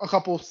a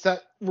couple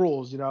set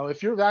rules.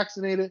 If you're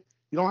vaccinated,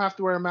 you don't have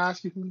to wear a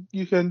mask.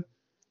 You can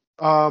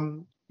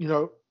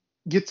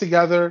get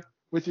together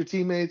with your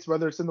teammates,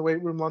 whether it's in the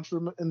weight room,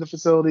 lunchroom, in the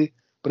facility.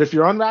 But if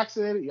you're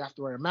unvaccinated, you have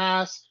to wear a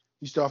mask.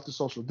 You still have to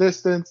social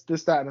distance,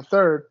 this, that, and a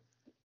third.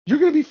 You're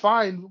going to be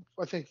fined,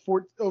 I think,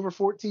 over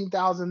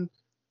 $14,000.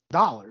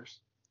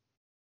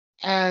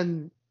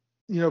 And,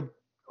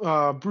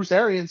 Bruce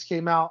Arians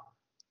came out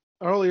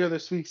earlier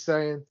this week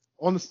saying,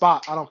 on the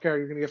spot, I don't care.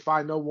 You're going to get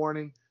fined, no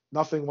warning,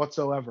 nothing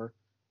whatsoever.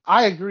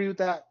 I agree with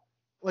that.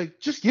 Like,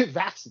 just get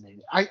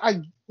vaccinated.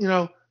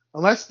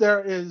 Unless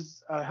there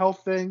is a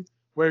health thing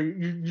where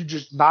you're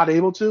just not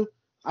able to,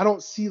 I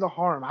don't see the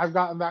harm. I've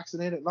gotten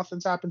vaccinated.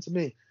 Nothing's happened to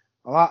me.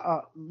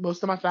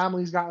 Most of my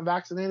family's gotten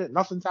vaccinated.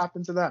 Nothing's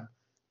happened to them.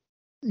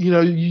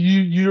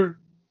 You're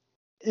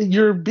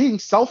being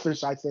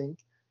selfish, I think,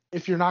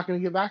 if you're not going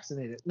to get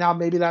vaccinated. Now,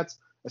 maybe that's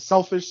a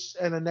selfish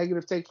and a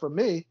negative take from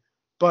me,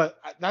 but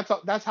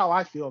that's how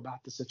I feel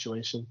about the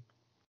situation.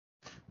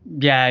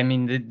 Yeah, I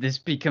mean, this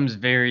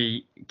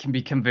can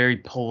become very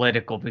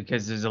political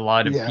because there's a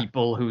lot of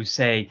people who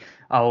say,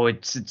 oh,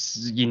 it's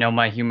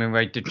my human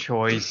right to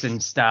choice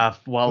and stuff.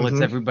 Well, it's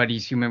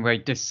everybody's human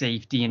right to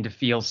safety and to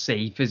feel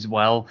safe as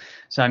well.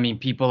 So, I mean,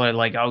 people are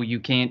like, oh, you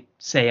can't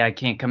say I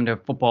can't come to a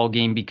football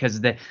game because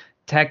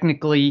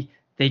technically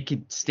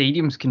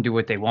stadiums can do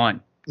what they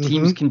want.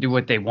 Teams can do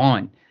what they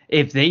want.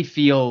 If they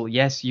feel,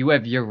 yes, you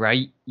have your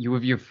right, you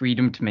have your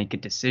freedom to make a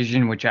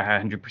decision, which I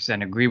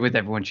 100% agree with.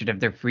 Everyone should have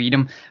their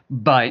freedom.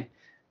 But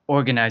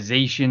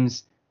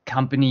organizations,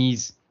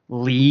 companies,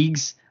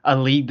 leagues, a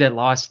league that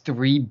lost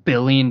 $3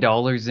 billion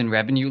in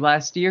revenue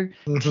last year,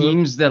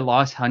 teams that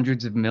lost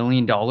hundreds of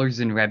 $millions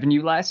in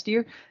revenue last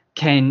year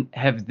can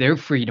have their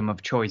freedom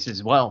of choice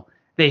as well.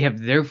 They have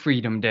their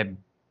freedom to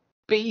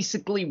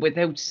basically,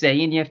 without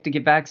saying you have to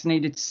get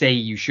vaccinated, say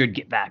you should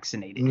get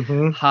vaccinated.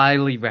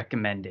 Highly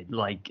recommended,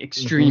 like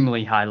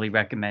extremely highly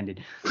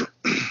recommended.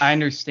 I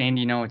understand,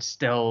 it's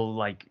still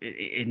like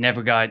it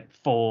never got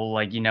full,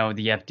 like, the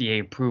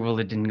FDA approval.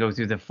 It didn't go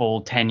through the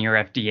full 10-year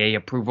FDA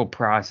approval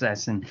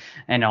process and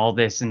all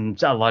this.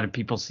 And a lot of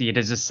people see it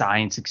as a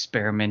science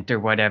experiment or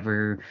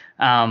whatever.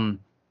 But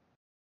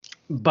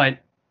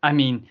I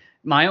mean,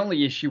 my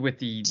only issue with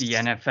the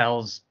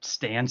NFL's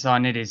stance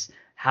on it is,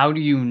 how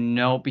do you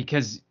know?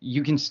 Because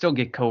you can still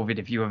get COVID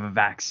if you have a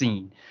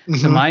vaccine.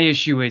 So my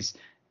issue is,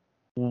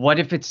 what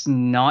if it's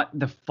not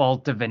the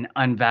fault of an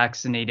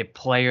unvaccinated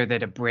player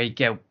that a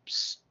breakout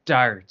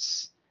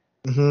starts?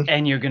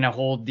 And you're going to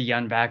hold the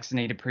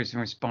unvaccinated person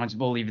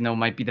responsible, even though it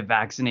might be the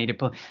vaccinated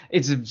player.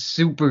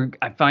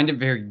 I find it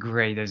very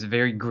gray. There's a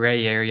very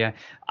gray area.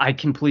 I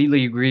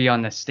completely agree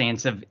on the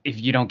stance of, if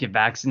you don't get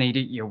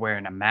vaccinated, you're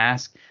wearing a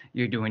mask.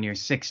 You're doing your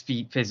 6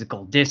 feet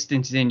physical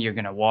distancing. You're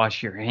going to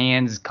wash your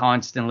hands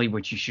constantly,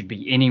 which you should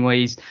be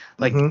anyways.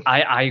 Like,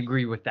 I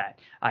agree with that.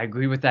 I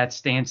agree with that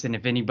stance. And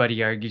if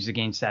anybody argues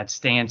against that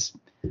stance,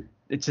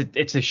 it's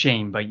a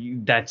shame. But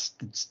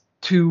it's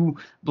too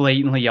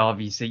blatantly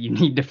obvious that you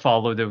need to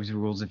follow those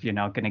rules if you're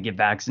not going to get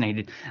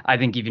vaccinated. I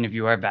think even if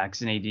you are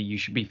vaccinated, you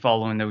should be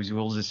following those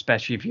rules,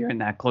 especially if you're in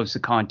that close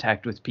of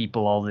contact with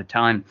people all the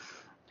time.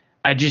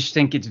 I just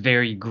think it's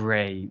very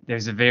gray.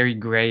 There's a very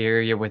gray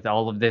area with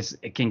all of this.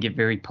 It can get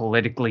very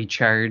politically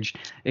charged.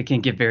 It can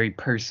get very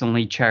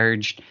personally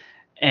charged.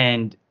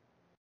 And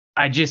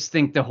I just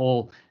think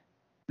the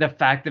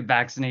fact that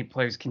vaccinated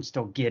players can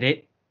still get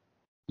it,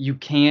 you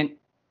can't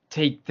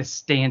take the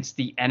stance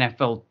the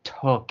NFL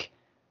took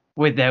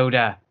without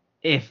a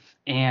if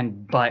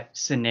and but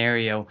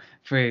scenario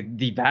for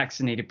the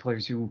vaccinated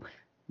players who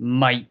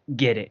might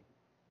get it.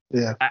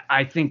 Yeah.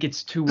 I think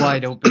it's too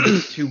wide open.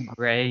 It's too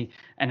gray.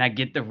 And I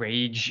get the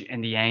rage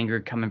and the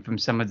anger coming from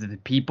some of the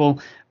people.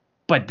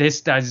 But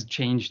this does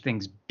change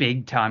things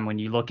big time when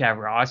you look at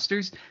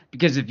rosters.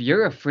 Because if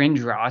you're a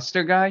fringe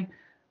roster guy,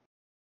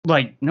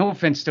 like, no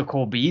offense to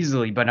Cole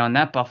Beasley, but on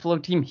that Buffalo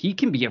team, he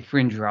can be a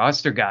fringe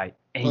roster guy.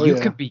 And you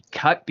could be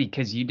cut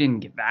because you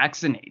didn't get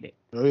vaccinated.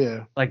 Oh,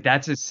 yeah. Like,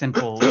 that's as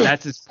simple.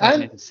 That's as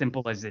plain and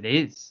simple as it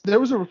is. There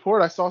was a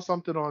report. I saw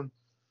something on,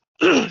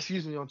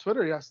 on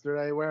Twitter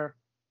yesterday where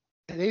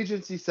an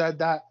agency said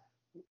that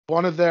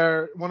one of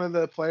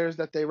the players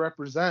that they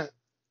represent,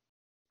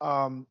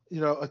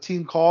 a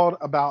team called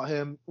about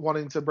him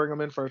wanting to bring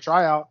him in for a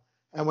tryout.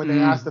 And when they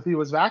asked if he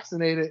was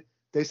vaccinated,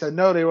 they said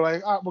no. They were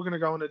like, we're going to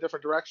go in a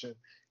different direction.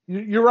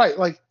 You're right.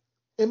 Like,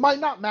 it might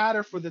not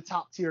matter for the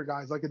top tier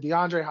guys like a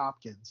DeAndre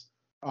Hopkins.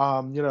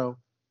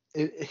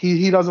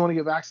 He doesn't want to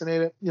get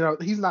vaccinated.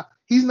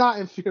 He's not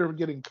in fear of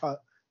getting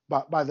cut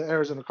by the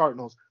Arizona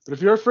Cardinals. But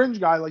if you're a fringe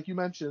guy, like you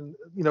mentioned,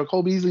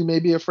 Cole Beasley may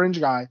be a fringe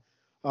guy.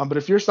 But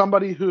if you're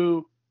somebody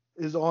who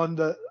is on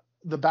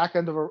the back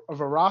end of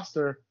a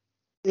roster,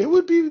 it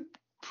would be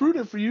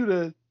prudent for you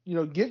to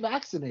get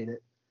vaccinated,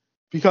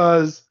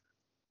 because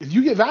if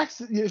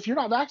you're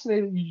not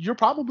vaccinated, you're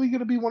probably going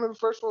to be one of the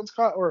first ones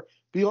cut or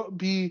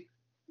be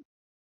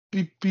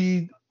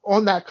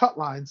on that cut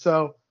line.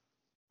 So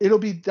it'll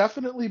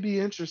definitely be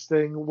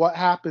interesting what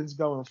happens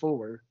going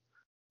forward.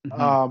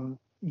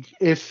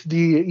 If the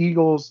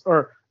Eagles,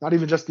 or not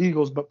even just the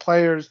Eagles, but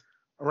players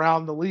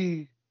around the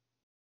league,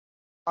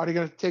 are they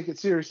going to take it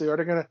seriously? Or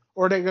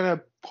are they going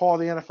to call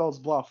the NFL's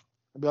bluff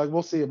and be like,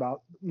 we'll see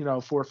about,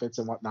 forfeits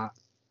and whatnot.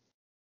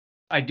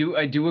 I do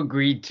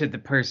agree to the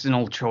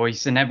personal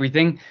choice and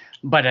everything,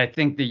 but I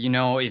think that,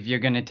 if you're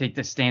going to take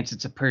the stance,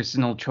 it's a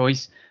personal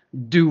choice.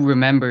 Do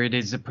remember it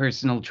is a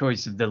personal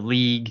choice of the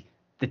league,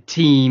 the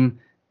team,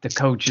 the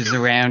coaches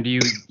around you,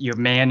 your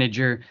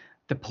manager,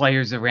 the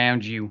players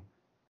around you.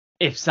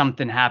 If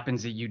something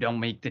happens that you don't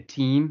make the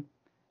team,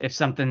 if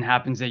something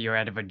happens that you're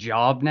out of a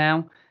job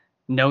now,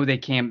 no, they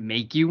can't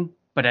make you.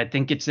 But I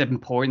think it's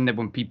important that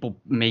when people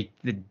make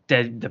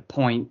the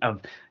point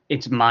of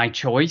it's my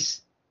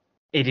choice,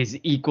 it is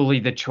equally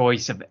the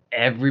choice of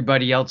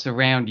everybody else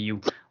around you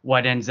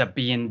what ends up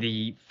being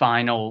the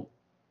final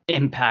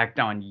impact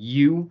on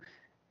you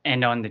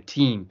and on the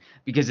team,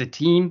 because a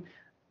team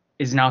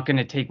is not going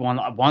to take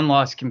one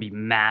loss can be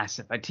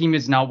massive. A team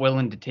is not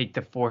willing to take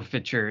the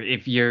forfeiture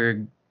if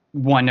you're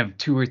one of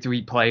two or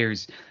three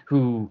players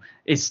who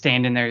is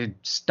standing there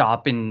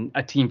stopping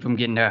a team from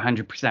getting to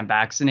 100%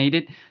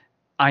 vaccinated.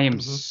 I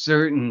am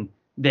certain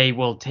they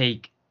will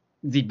take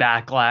the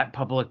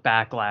public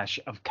backlash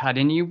of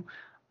cutting you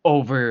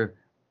over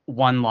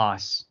one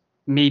loss,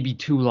 maybe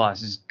two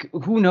losses.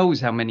 Who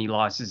knows how many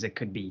losses it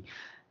could be,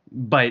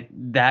 but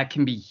that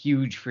can be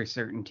huge for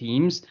certain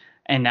teams.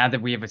 And now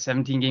that we have a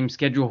 17-game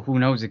schedule, who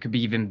knows? It could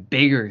be even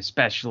bigger,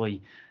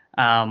 especially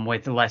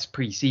with less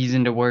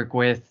preseason to work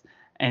with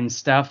and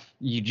stuff.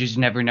 You just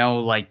never know,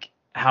 like,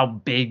 how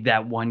big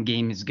that one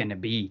game is going to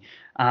be.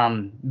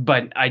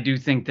 But I do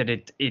think that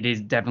it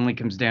is definitely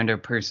comes down to a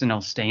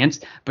personal stance.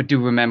 But do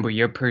remember,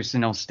 your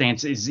personal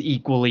stance is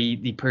equally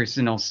the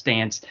personal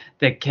stance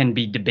that can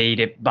be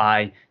debated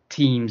by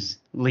teams,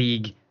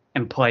 league,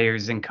 and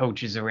players and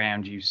coaches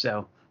around you.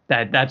 So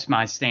that's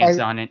my stance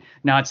on it.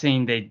 Not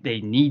saying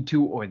they need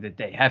to or that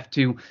they have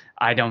to.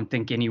 I don't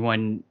think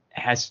anyone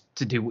has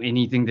to do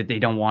anything that they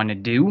don't want to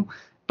do.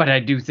 But I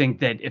do think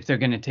that if they're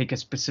going to take a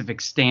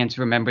specific stance,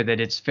 remember that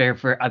it's fair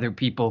for other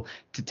people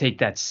to take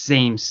that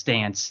same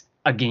stance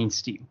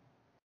against you.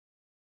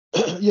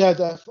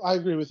 Yeah, I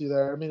agree with you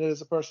there. I mean, it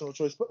is a personal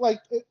choice. But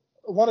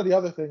one of the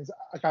other things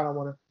I kind of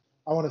want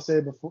to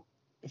say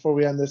before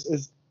we end this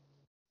is,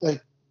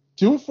 like,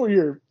 do it for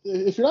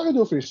if you're not going to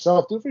do it for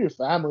yourself, do it for your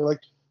family. Like,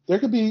 there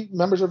could be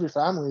members of your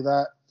family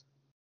that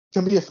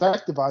can be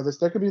affected by this.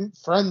 There could be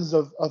friends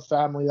of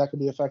family that could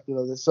be affected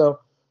by this. So,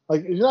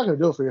 like, if you're not going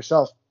to do it for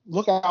yourself,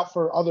 look out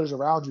for others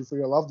around you, for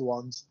your loved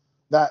ones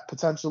that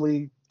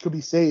potentially could be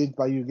saved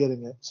by you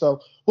getting it. So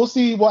we'll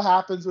see what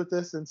happens with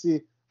this and see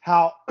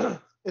how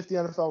if the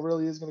NFL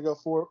really is going to go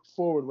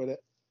forward with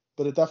it.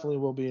 But it definitely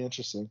will be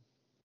interesting.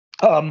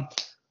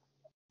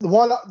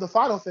 The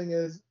final thing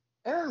is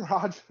Aaron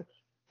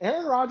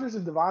Rodgers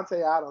and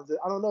Davante Adams.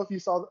 I don't know if you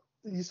saw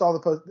the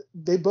post.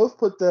 They both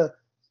put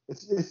if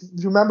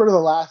you remember The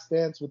Last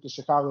Dance with the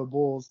Chicago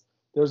Bulls,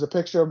 there was a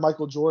picture of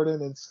Michael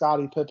Jordan and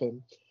Scottie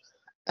Pippen.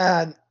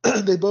 And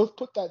they both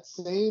put that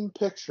same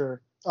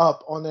picture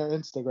up on their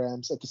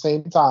Instagrams at the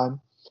same time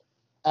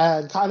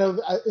and kind of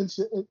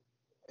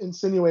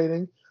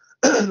insinuating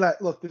that,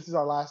 look, this is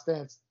our last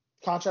dance.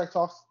 Contract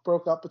talks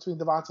broke up between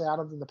Davante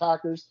Adams and the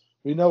Packers.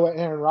 We know what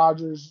Aaron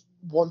Rodgers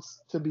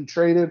wants to be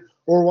traded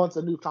or wants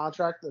a new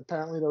contract.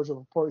 Apparently, there was a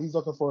report he's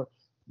looking for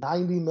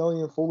 $90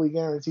 million fully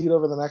guaranteed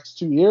over the next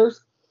 2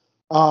 years.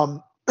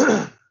 And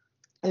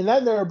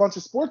then there are a bunch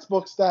of sports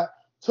books that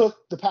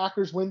took the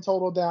Packers win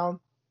total down.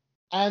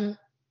 And,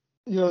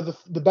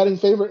 the betting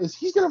favorite is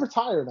he's going to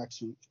retire next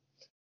week.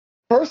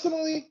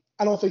 Personally,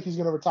 I don't think he's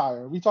going to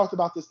retire. We talked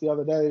about this the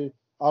other day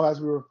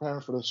as we were preparing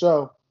for the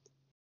show.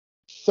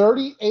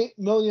 $38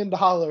 million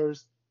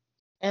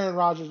Aaron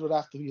Rodgers would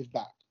have to give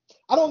back.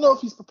 I don't know if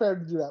he's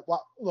prepared to do that.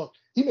 Well, look,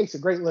 he makes a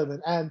great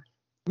living, and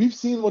we've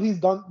seen what he's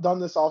done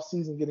this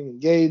offseason, getting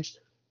engaged,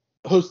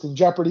 hosting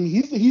Jeopardy.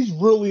 He's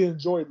really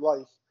enjoyed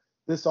life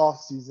this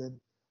offseason.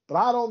 But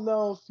I don't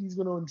know if he's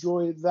going to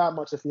enjoy it that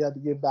much if he had to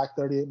give back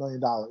 $38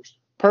 million.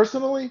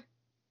 Personally,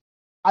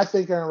 I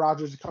think Aaron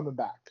Rodgers is coming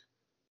back.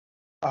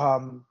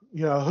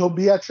 He'll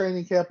be at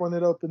training camp when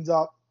it opens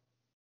up.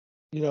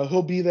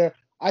 He'll be there.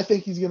 I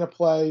think he's going to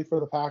play for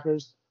the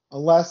Packers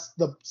unless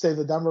the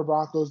Denver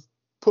Broncos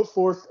put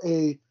forth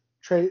a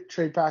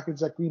trade package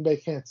that Green Bay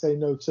can't say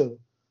no to.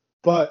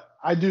 But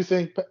I do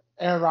think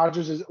Aaron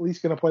Rodgers is at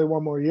least going to play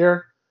one more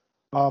year.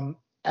 And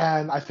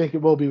I think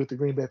it will be with the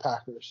Green Bay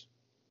Packers.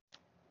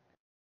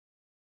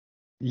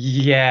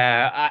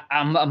 Yeah,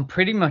 I'm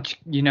pretty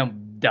much,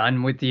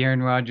 done with the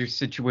Aaron Rodgers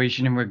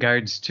situation in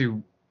regards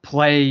to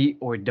play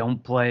or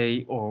don't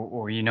play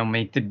or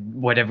make the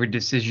whatever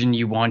decision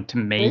you want to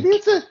make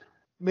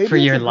for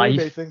your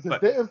life.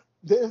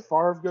 Didn't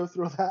Favre go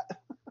through that?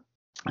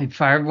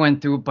 Favre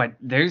went through it, but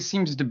there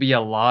seems to be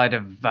a lot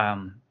of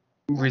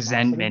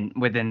resentment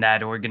within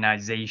that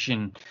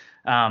organization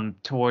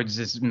towards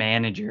this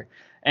manager.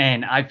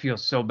 And I feel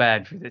so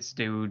bad for this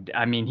dude.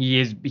 I mean, he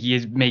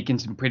is making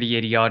some pretty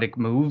idiotic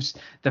moves.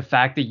 The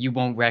fact that you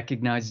won't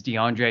recognize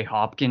DeAndre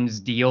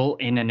Hopkins' deal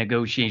in a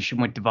negotiation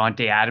with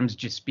Davante Adams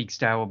just speaks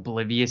to how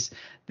oblivious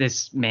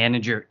this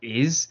manager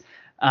is.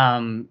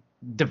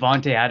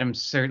 Davante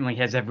Adams certainly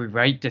has every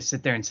right to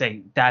sit there and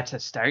say that's a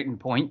starting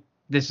point.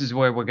 this is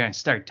where we're going to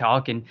start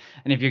talking.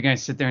 And if you're going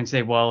to sit there and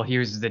say, well,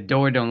 here's the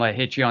door, don't let it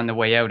hit you on the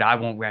way out, I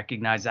won't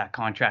recognize that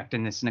contract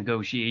in this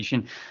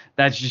negotiation.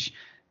 That's just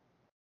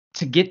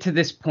to get to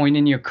this point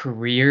in your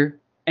career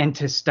and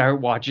to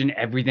start watching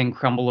everything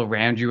crumble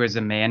around you as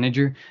a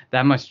manager.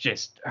 That must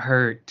just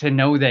hurt to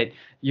know that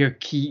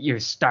your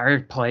star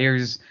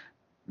players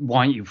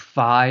want you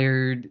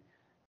fired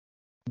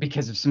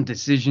because of some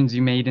decisions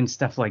you made and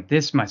stuff like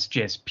this must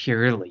just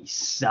purely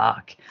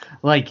suck.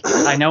 Like,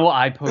 I know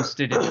I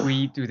posted a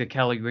tweet through the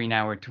Kelly Green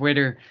Hour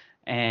Twitter,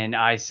 and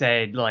I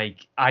said,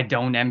 like, I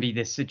don't envy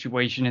this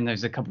situation. And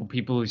there's a couple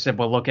people who said,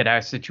 well, look at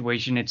our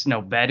situation. It's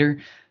no better.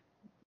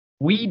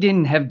 We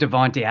didn't have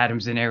Davante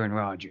Adams and Aaron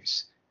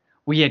Rodgers.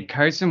 We had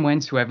Carson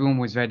Wentz, who everyone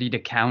was ready to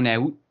count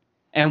out,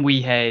 and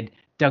we had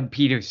Doug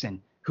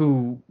Peterson,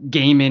 who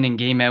game in and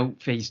game out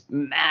faced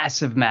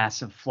massive,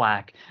 massive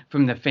flack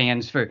from the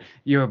fans for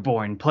you're a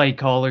boring play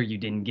caller, you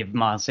didn't give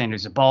Miles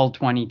Sanders a ball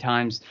 20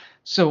 times.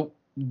 So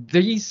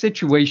these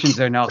situations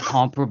are not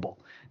comparable.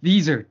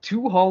 These are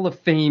two Hall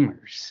of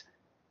Famers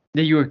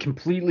that you are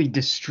completely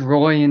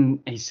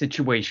destroying a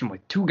situation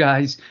with two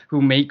guys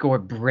who make or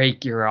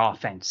break your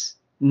offense.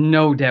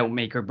 No doubt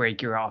make or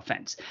break your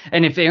offense.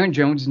 And if Aaron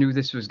Jones knew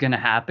this was going to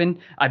happen,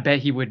 I bet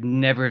he would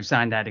never have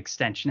signed that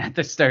extension at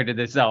the start of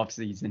this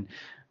offseason.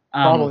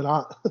 Probably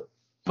not.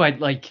 But,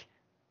 like,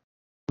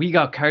 we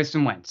got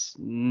Carson Wentz,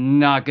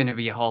 not going to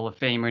be a Hall of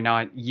Famer,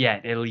 not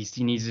yet. At least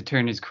he needs to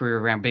turn his career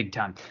around big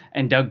time.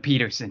 And Doug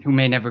Peterson, who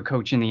may never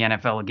coach in the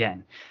NFL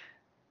again.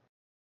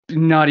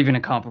 Not even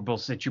a comparable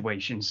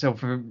situation. So,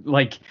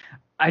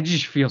 I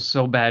just feel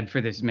so bad for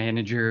this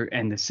manager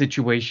and the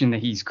situation that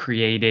he's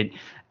created.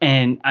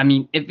 And I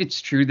mean, if it's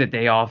true that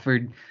they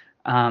offered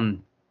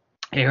Aaron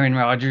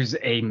Rodgers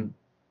a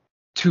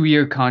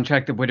 2-year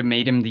contract that would have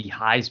made him the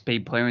highest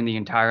paid player in the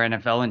entire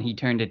NFL and he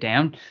turned it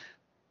down,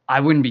 I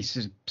wouldn't be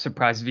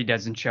surprised if he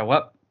doesn't show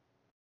up.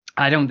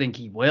 I don't think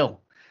he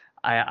will.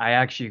 I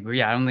actually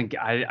agree.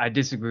 I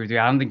disagree with you.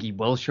 I don't think he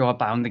will show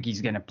up. I don't think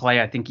he's going to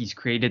play. I think he's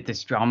created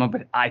this drama,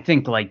 but I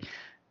think, like,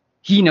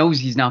 he knows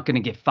he's not going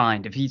to get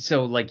fined. If he's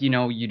so, like,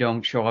 you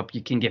don't show up,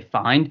 you can get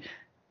fined.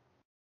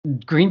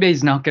 Green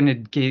Bay's not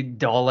going to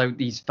doll out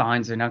these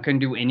fines. They're not going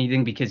to do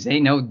anything because they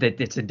know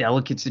that it's a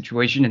delicate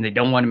situation and they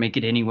don't want to make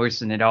it any worse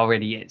than it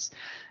already is.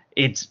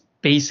 It's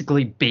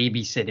basically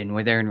babysitting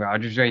with Aaron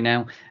Rodgers right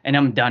now, and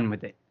I'm done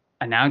with it.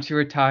 Announce your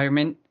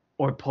retirement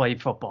or play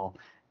football.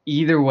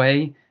 Either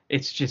way,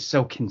 it's just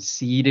so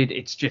conceited.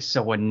 It's just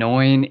so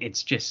annoying.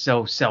 It's just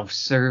so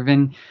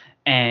self-serving.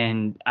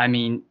 And, I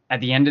mean,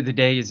 at the end of the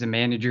day, as a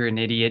manager, an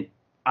idiot.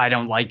 I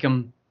don't like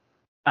him.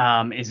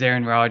 Is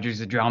Aaron Rodgers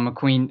a drama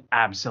queen?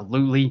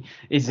 Absolutely.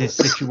 Is this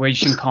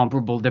situation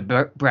comparable to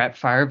Brett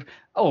Favre?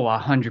 Oh,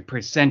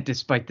 100%,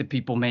 despite the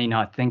people may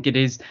not think it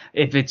is.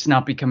 If it's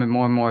not becoming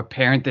more and more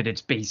apparent that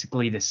it's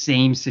basically the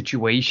same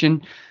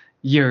situation,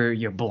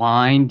 you're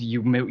blind.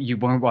 You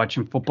weren't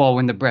watching football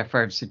when the Brett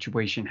Favre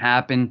situation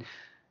happened.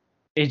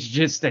 It's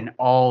just an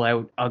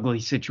all-out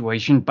ugly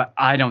situation, but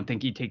I don't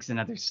think he takes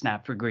another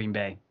snap for Green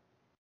Bay.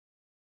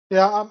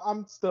 Yeah,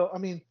 I'm still. I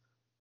mean,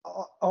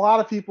 a lot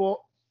of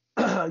people,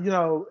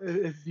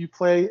 if you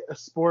play a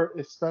sport,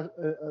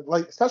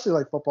 especially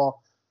like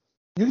football,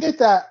 you get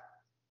that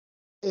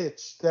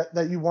itch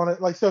that you want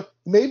to, like. So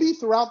maybe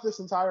throughout this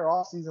entire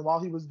offseason,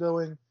 while he was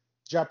doing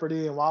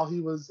Jeopardy and while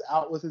he was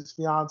out with his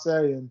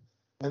fiance and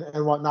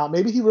whatnot,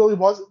 maybe he really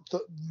wasn't.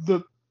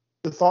 The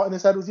thought in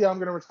his head was, yeah, I'm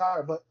going to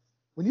retire. But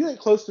when you get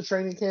close to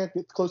training camp,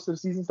 get close to the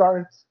season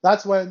starting,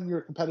 that's when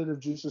your competitive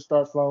juices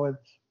start flowing.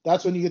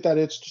 That's when you get that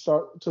itch to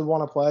start to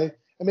want to play.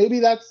 And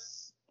maybe that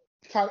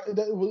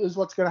is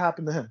what's going to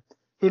happen to him.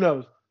 Who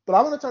knows? But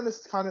I'm going to turn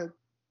this kind of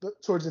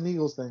towards an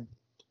Eagles thing.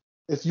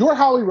 If you're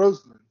Howie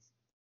Roseman,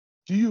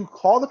 do you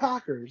call the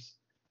Packers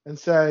and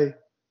say,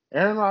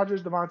 Aaron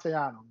Rodgers, Davante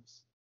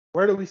Adams,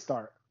 where do we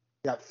start?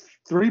 You got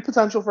 3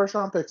 potential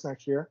first-round picks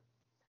next year.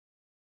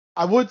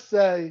 I would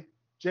say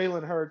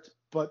Jalen Hurts,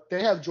 but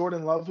they have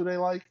Jordan Love, who they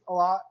like a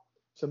lot.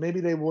 So maybe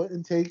they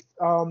wouldn't take.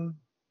 And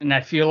I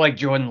feel like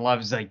Jordan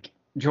Love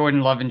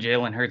and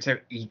Jalen Hurts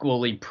are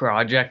equally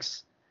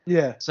projects.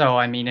 Yeah. So,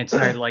 I mean, it's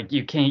hard. Like,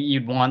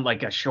 you'd want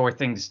like a sure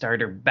thing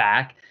starter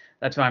back.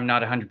 That's why I'm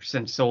not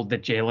 100% sold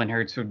that Jalen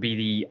Hurts would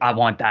be I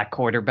want that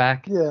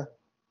quarterback. Yeah.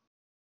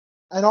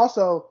 And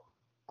also,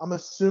 I'm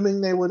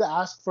assuming they would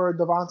ask for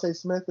Devontae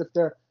Smith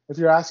if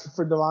you're asking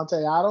for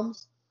Davante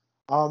Adams.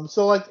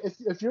 So, like,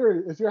 if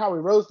you're Howie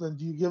Roseman,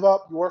 do you give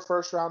up your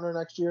first rounder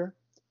next year,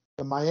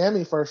 the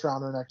Miami first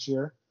rounder next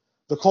year,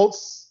 the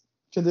Colts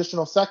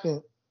conditional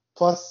second,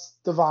 plus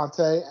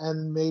Devontae,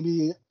 and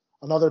maybe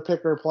another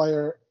picker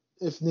player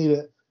if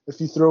needed?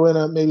 If you throw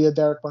in maybe a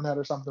Derek Barnett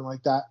or something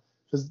like that,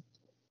 because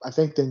I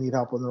think they need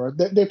help with the road.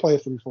 They play a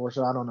 3-4,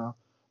 so I don't know.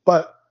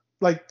 But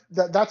like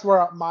that's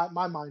where my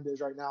mind is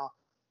right now.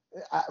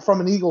 From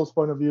an Eagles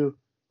point of view,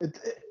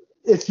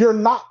 if you're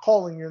not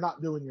calling, you're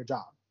not doing your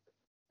job.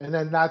 And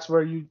then that's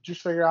where you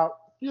just figure out,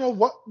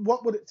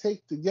 what would it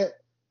take to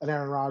get an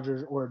Aaron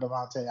Rodgers or a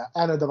Davante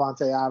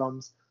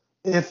Adams?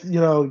 If,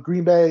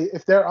 Green Bay,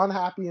 if they're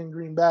unhappy in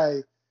Green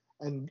Bay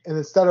and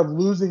instead of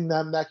losing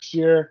them next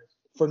year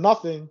for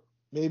nothing,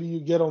 maybe you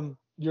get them.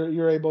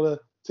 You're able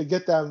to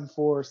get them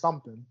for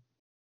something.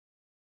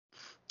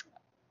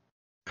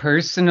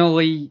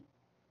 Personally,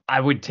 I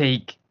would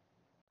take.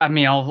 I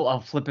mean,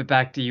 I'll flip it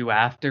back to you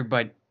after,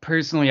 but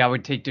personally, I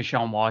would take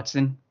Deshaun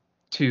Watson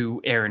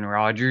to Aaron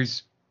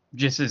Rodgers.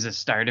 Just as a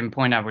starting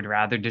point, I would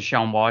rather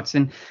Deshaun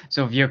Watson.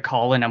 So if you're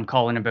calling, I'm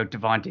calling about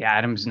Devontae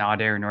Adams,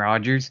 not Aaron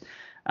Rodgers.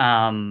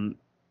 Um,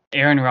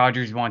 Aaron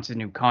Rodgers wants a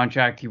new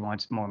contract. He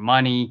wants more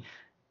money.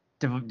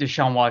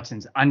 Deshaun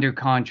Watson's under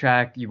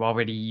contract. You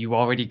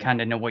already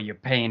kind of know what you're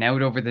paying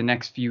out over the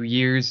next few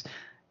years.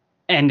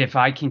 And if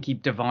I can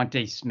keep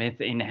Devontae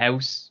Smith in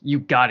house, you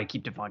got to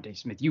keep Devontae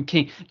Smith. You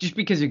can't just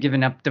because you're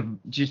getting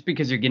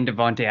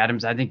Devontae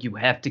Adams. I think you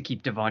have to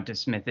keep Devontae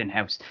Smith in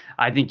house.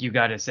 I think you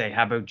got to say,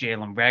 how about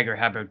Jalen Reagor?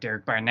 How about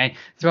Derek Barnett?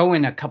 Throw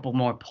in a couple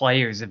more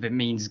players if it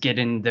means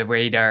getting the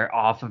radar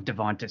off of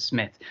Devontae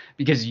Smith,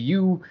 because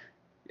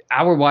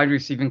our wide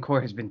receiving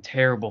core has been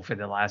terrible for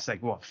the last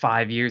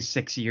 5 years,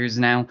 6 years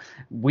now.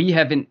 We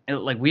haven't had a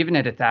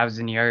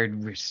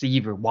 1,000-yard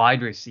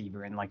wide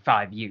receiver in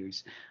 5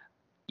 years.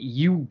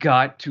 You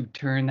got to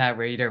turn that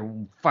radar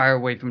far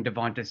away from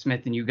Devonta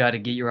Smith, and you got to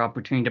get your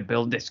opportunity to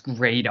build this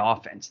great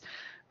offense.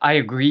 I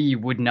agree you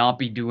would not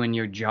be doing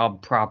your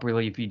job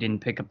properly if you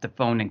didn't pick up the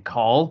phone and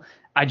call.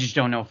 I just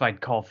don't know if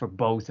I'd call for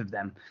both of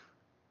them.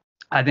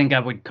 I think I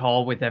would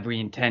call with every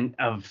intent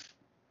of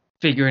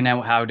figuring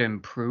out how to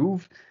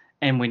improve.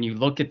 And when you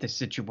look at the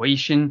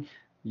situation,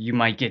 you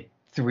might get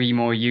 3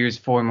 more years,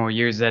 4 more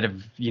years out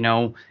of,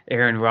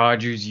 Aaron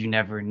Rodgers. You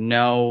never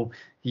know.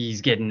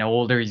 He's getting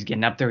older. He's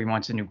getting up there. He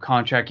wants a new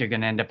contract. You're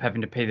going to end up having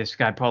to pay this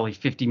guy probably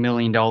 $50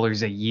 million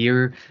a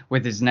year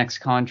with his next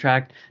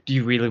contract. Do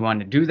you really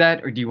want to do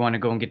that? Or do you want to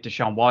go and get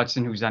Deshaun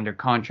Watson, who's under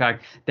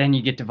contract? Then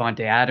you get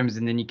Devontae Adams,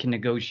 and then you can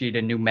negotiate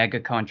a new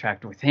mega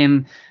contract with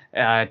him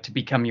to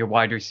become your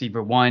wide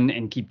receiver one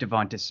and keep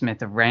Devonta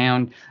Smith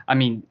around. I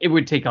mean, it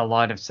would take a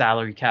lot of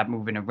salary cap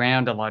moving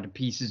around, a lot of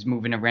pieces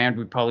moving around.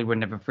 We probably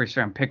wouldn't have a first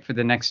round pick for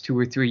the next 2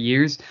 or 3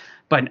 years.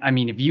 But I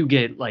mean, if you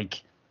get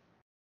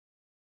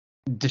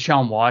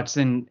Deshaun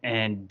Watson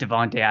and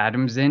Devontae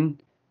Adams in,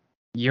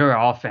 your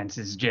offense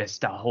is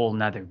just a whole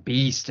nother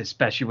beast,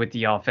 especially with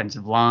the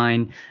offensive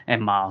line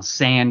and Miles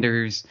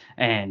Sanders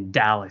and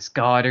Dallas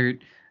Goedert.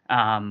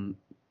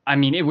 I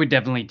mean, it would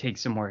definitely take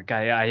some work.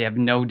 I have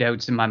no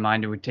doubts in my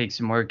mind it would take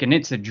some work, and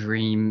it's a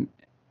dream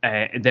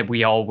that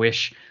we all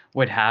wish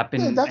would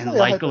happen and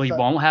likely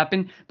won't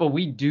happen. But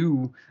we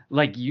do,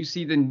 you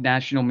see the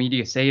national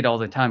media say it all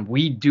the time,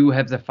 we do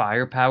have the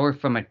firepower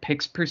from a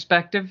picks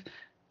perspective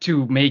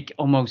to make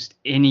almost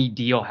any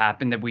deal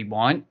happen that we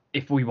want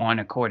if we want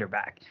a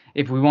quarterback.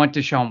 If we want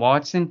Deshaun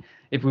Watson,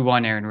 if we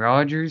want Aaron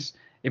Rodgers,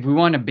 if we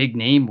want a big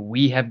name,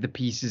 we have the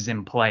pieces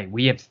in play.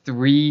 We have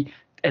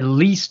at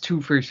least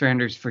 2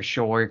 first-rounders for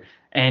sure.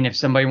 And if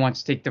somebody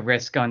wants to take the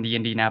risk on the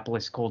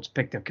Indianapolis Colts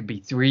pick, there could be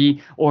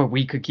 3, or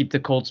we could keep the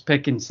Colts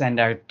pick and send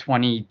our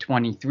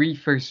 2023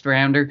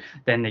 first-rounder.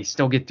 Then they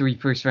still get 3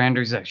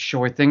 first-rounders, a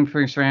sure thing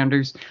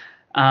first-rounders.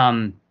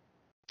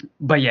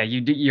 But yeah,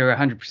 you're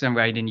 100%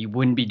 right, and you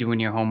wouldn't be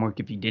doing your homework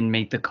if you didn't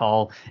make the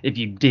call, if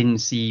you didn't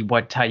see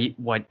what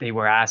they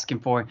were asking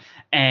for.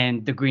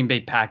 And the Green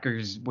Bay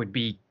Packers would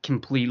be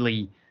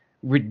completely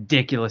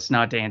ridiculous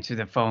not to answer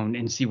the phone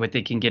and see what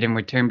they can get in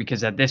return,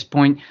 because at this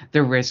point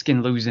they're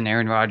risking losing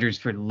Aaron Rodgers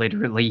for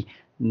literally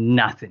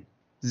nothing.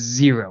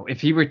 0. If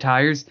he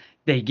retires,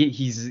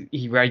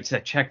 he writes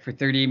a check for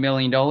 $38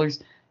 million.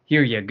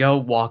 Here you go,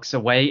 walks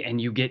away, and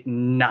you get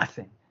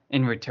nothing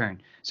in return.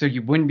 So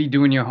you wouldn't be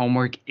doing your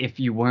homework if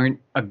you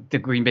weren't the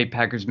Green Bay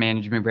Packers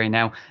management right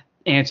now,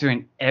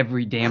 answering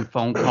every damn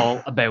phone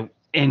call about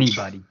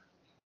anybody.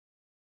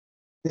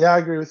 Yeah, I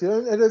agree with you.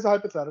 It is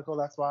hypothetical.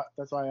 That's why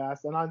I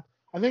asked. And I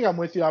think I'm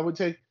with you. I would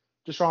take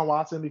Deshaun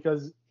Watson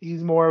because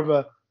he's more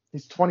of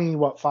he's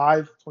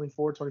 25,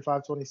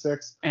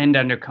 26. And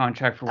under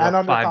contract for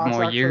 5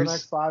 more years? For the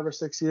next 5 or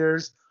 6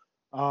 years.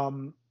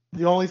 The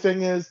only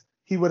thing is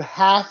he would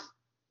have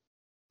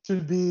to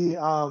be,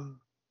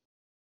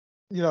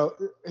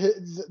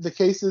 the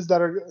cases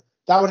that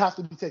would have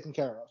to be taken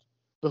care of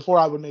before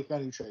I would make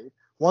any trade.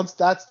 Once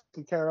that's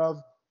taken care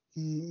of,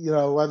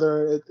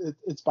 whether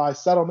it's by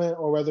settlement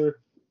or whether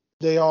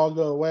they all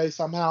go away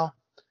somehow,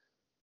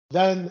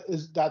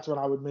 that's when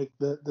I would make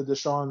the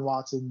Deshaun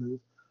Watson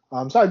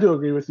move. So I do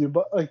agree with you,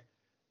 but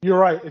you're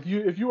right. If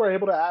you were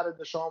able to add a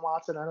Deshaun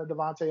Watson and a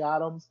Devontae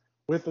Adams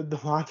with a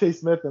Devontae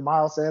Smith and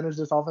Miles Sanders,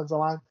 this offensive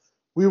line,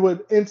 we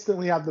would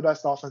instantly have the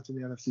best offense in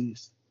the NFC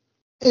East.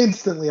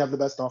 Instantly have the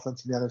best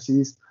offense in the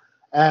NFC East,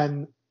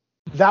 and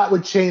that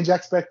would change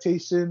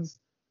expectations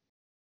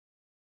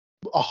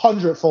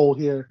 100-fold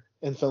here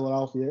in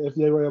Philadelphia if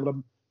they were able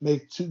to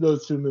make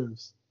those 2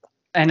 moves.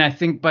 And I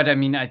think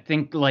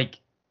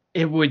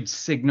it would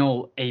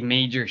signal a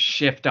major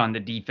shift on the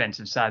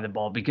defensive side of the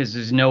ball, because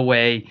there's no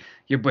way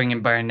you're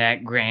bringing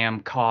Barnett, Graham,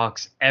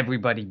 Cox,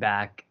 everybody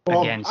back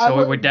again. So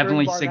it would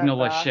definitely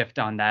signal a shift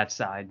on that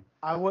side.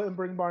 I wouldn't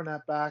bring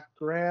Barnett back.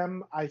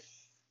 Graham, I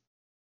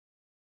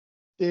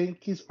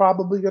think he's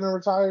probably going to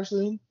retire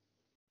soon,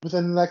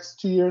 within the next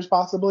 2 years,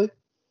 possibly.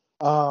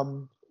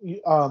 You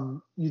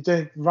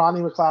think Ronnie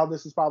McLeod,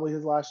 this is probably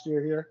his last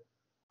year here.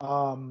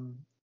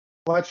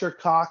 Fletcher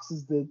Cox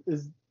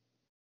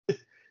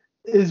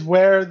is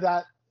where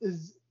that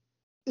is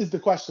the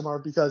question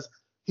mark, because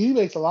he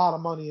makes a lot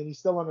of money and he's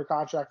still under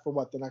contract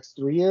for the next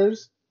 3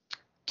 years?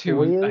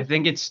 4 years? I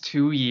think it's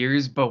 2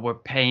 years, but we're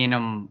paying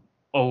him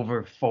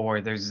over 4.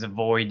 There's the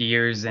void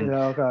years, and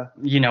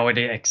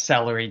it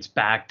accelerates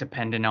back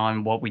depending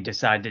on what we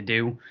decide to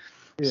do.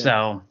 Yeah.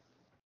 So,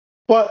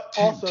 but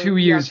also 2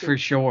 years for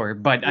sure.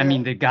 But I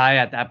mean, the guy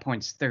at that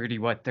point's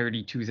 32,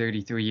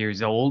 33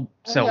 years old.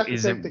 And so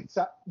is it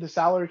the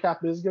salary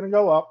cap is going to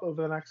go up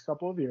over the next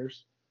couple of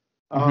years?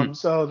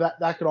 So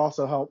that could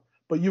also help.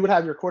 But you would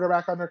have your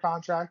quarterback under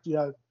contract.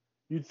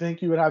 You'd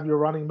think you would have your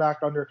running back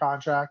under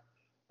contract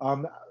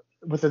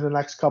within the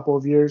next couple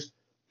of years.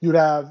 You'd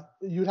have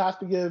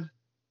to give,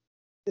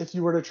 if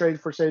you were to trade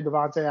for, say,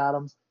 Devontae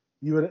Adams,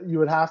 you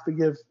would have to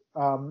give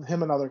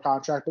him another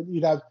contract, but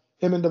you'd have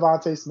him and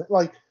Devontae Smith.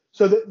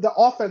 So the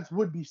offense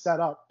would be set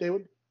up.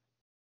 You're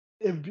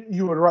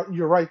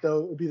right though,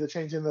 it would be the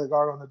change in the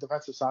guard on the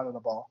defensive side of the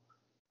ball,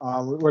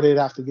 where they'd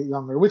have to get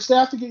younger, which they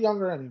have to get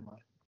younger anyway.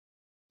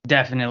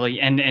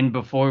 Definitely. And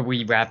before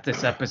we wrap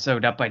this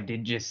episode up, I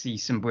did just see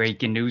some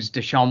breaking news.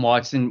 Deshaun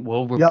Watson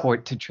will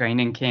report to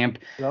training camp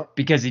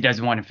because he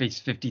doesn't want to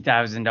face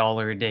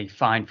 $50,000 a day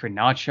fine for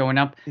not showing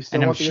up.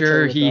 And I'm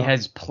sure he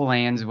has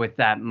plans with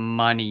that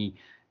money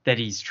that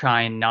he's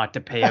trying not to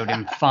pay out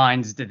in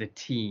fines to the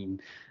team.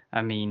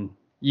 I mean,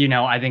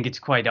 I think it's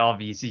quite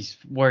obvious he's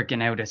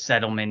working out a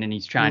settlement and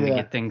he's trying to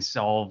get things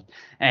solved.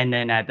 And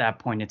then at that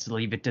point, it's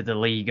leave it to the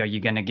league. Are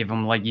you going to give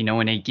him an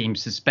 8-game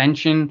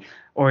suspension?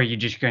 Or are you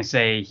just going to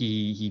say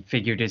he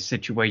figured his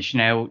situation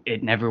out?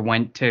 It never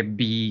went to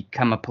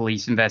become a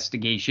police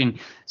investigation.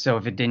 So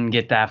if it didn't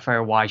get that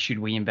far, why should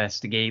we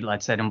investigate?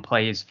 Let's let him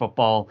play his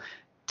football.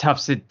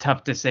 Tough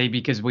to say,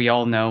 because we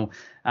all know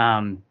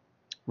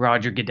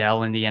Roger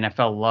Goodell and the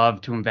NFL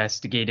love to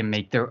investigate and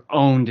make their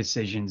own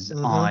decisions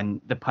on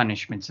the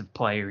punishments of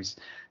players.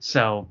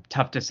 So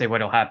tough to say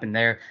what will happen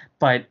there.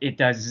 But it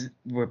does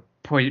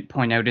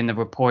point out in the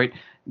report,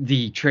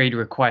 the trade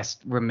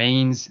request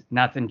remains.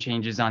 Nothing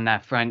changes on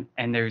that front,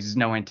 and there's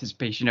no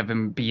anticipation of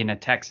him being a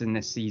Texan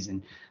this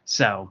season.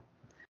 So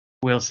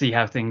we'll see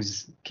how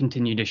things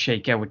continue to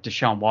shake out with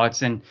Deshaun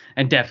Watson,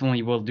 and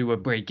definitely we'll do a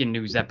breaking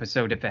news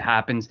episode if it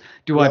happens.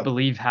 Do I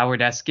believe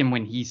Howard Eskin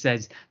when he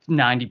says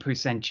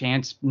 90%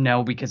 chance?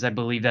 No, because I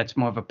believe that's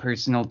more of a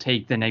personal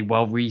take than a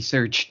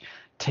well-researched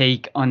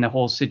take on the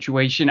whole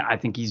situation. I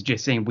think he's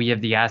just saying we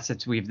have the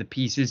assets, we have the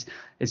pieces.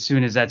 As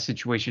soon as that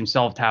situation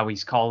solved,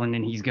 Howie's calling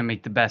and he's going to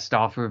make the best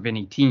offer of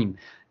any team.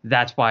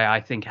 That's why I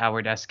think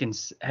Howard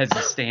Eskin has the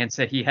stance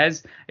that he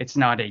has. It's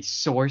not a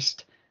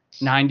sourced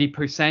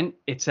 90%.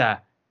 It's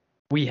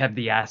we have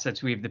the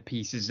assets, we have the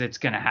pieces. It's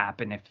going to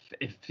happen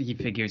if he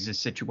figures this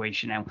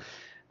situation out.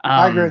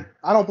 I agree.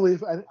 I don't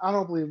believe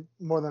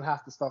more than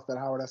half the stuff that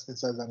Howard Eskin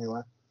says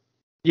anyway.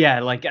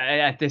 Yeah,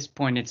 at this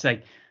point, it's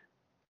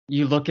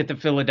you look at the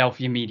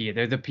Philadelphia media.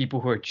 They're the people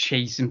who are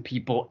chasing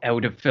people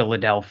out of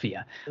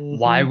Philadelphia.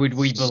 Why would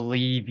we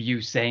believe you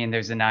saying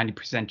there's a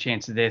 90%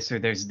 chance of this or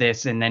there's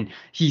this? And then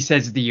he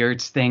says the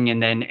Ertz thing,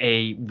 and then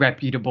a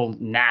reputable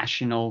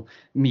national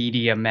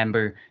media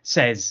member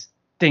says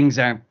things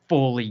aren't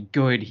fully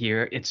good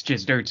here. It's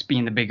just Ertz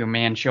being the bigger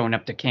man, showing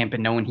up to camp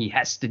and knowing he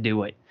has to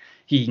do it.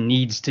 He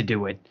needs to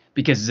do it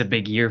because it's a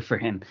big year for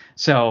him.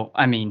 So,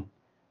 I mean,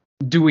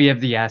 do we have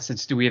the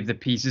assets? Do we have the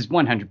pieces?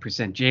 100%.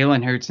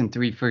 Jalen Hurts and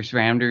 3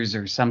 first-rounders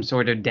or some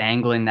sort of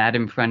dangling that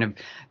in front of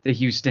the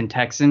Houston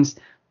Texans.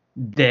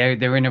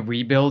 They're in a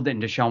rebuild,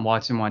 and Deshaun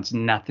Watson wants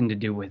nothing to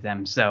do with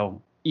them.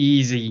 So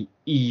easy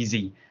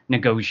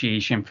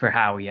negotiation for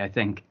Howie, I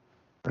think.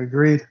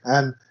 Agreed.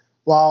 And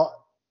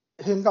while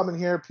him coming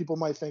here, people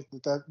might think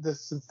that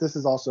this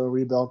is also a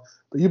rebuild.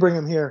 But you bring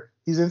him here,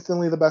 he's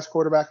instantly the best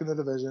quarterback in the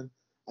division,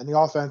 and the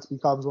offense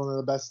becomes one of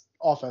the best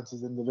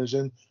offenses in the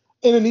division.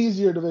 In an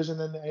easier division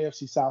than the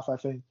AFC South, I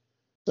think.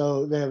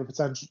 So they have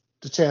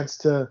the chance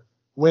to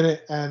win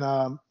it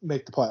and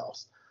make the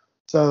playoffs.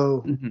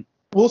 So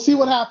we'll see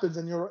what happens.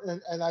 And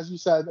as you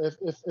said,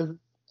 if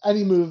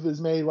any move is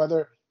made,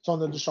 whether it's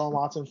on the Deshaun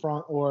Watson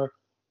front or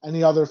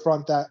any other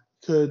front that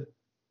could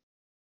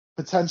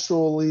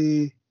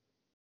potentially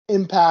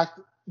impact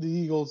the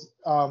Eagles,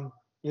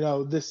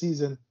 this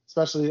season,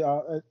 especially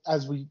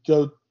as we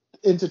go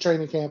into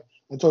training camp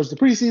and towards the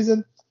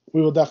preseason,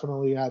 we will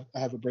definitely have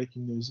a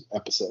breaking news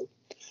episode.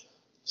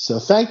 So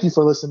thank you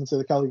for listening to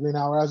the Kelly Green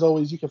Hour. As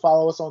always, you can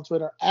follow us on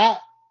Twitter at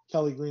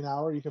Kelly Green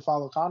Hour. You can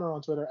follow Connor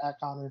on Twitter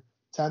at Connor10.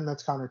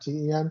 That's Connor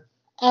TEN.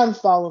 And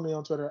follow me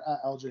on Twitter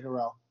at LJ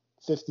Harrell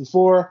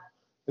 54.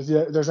 If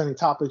there's any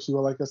topics you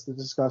would like us to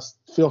discuss,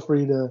 feel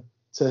free to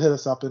hit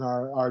us up in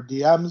our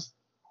DMs.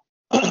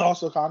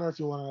 Also, Connor, if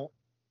you want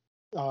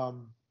to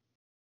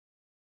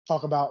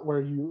talk about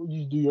where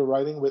you do your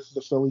writing with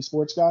the Philly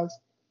sports guys.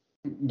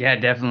 Yeah,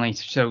 definitely.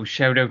 So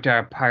shout out to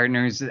our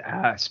partners,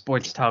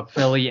 Sports Talk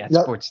Philly at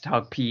Yep. Sports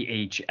Talk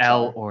PHL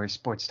Sorry. or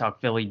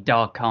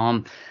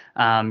sportstalkphilly.com.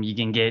 You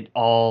can get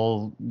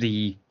all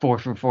the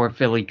 4for4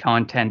 Philly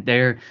content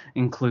there,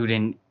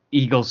 including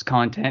Eagles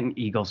content,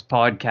 Eagles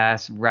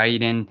podcast,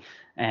 writing,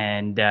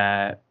 and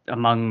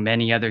among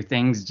many other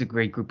things. It's a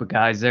great group of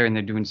guys there, and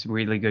they're doing some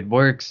really good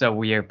work. So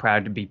we are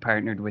proud to be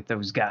partnered with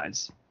those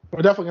guys.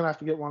 We're definitely gonna have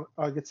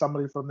to get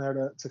somebody from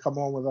there to come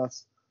on with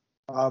us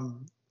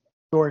um,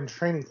 during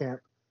training camp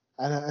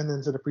and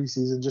into the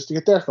preseason just to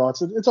get their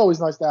thoughts. It's always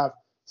nice to have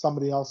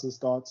somebody else's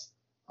thoughts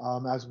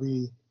as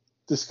we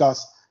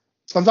discuss.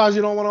 Sometimes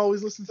you don't want to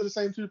always listen to the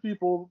same two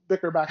people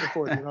bicker back and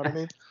forth. You know what I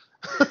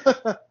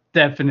mean?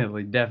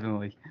 Definitely,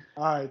 definitely.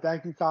 All right.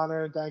 Thank you,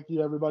 Connor, and thank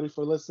you everybody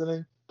for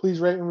listening. Please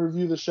rate and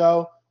review the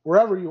show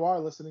wherever you are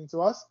listening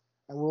to us,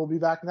 and we'll be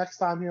back next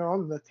time here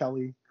on the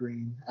Kelly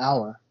Green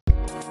Hour.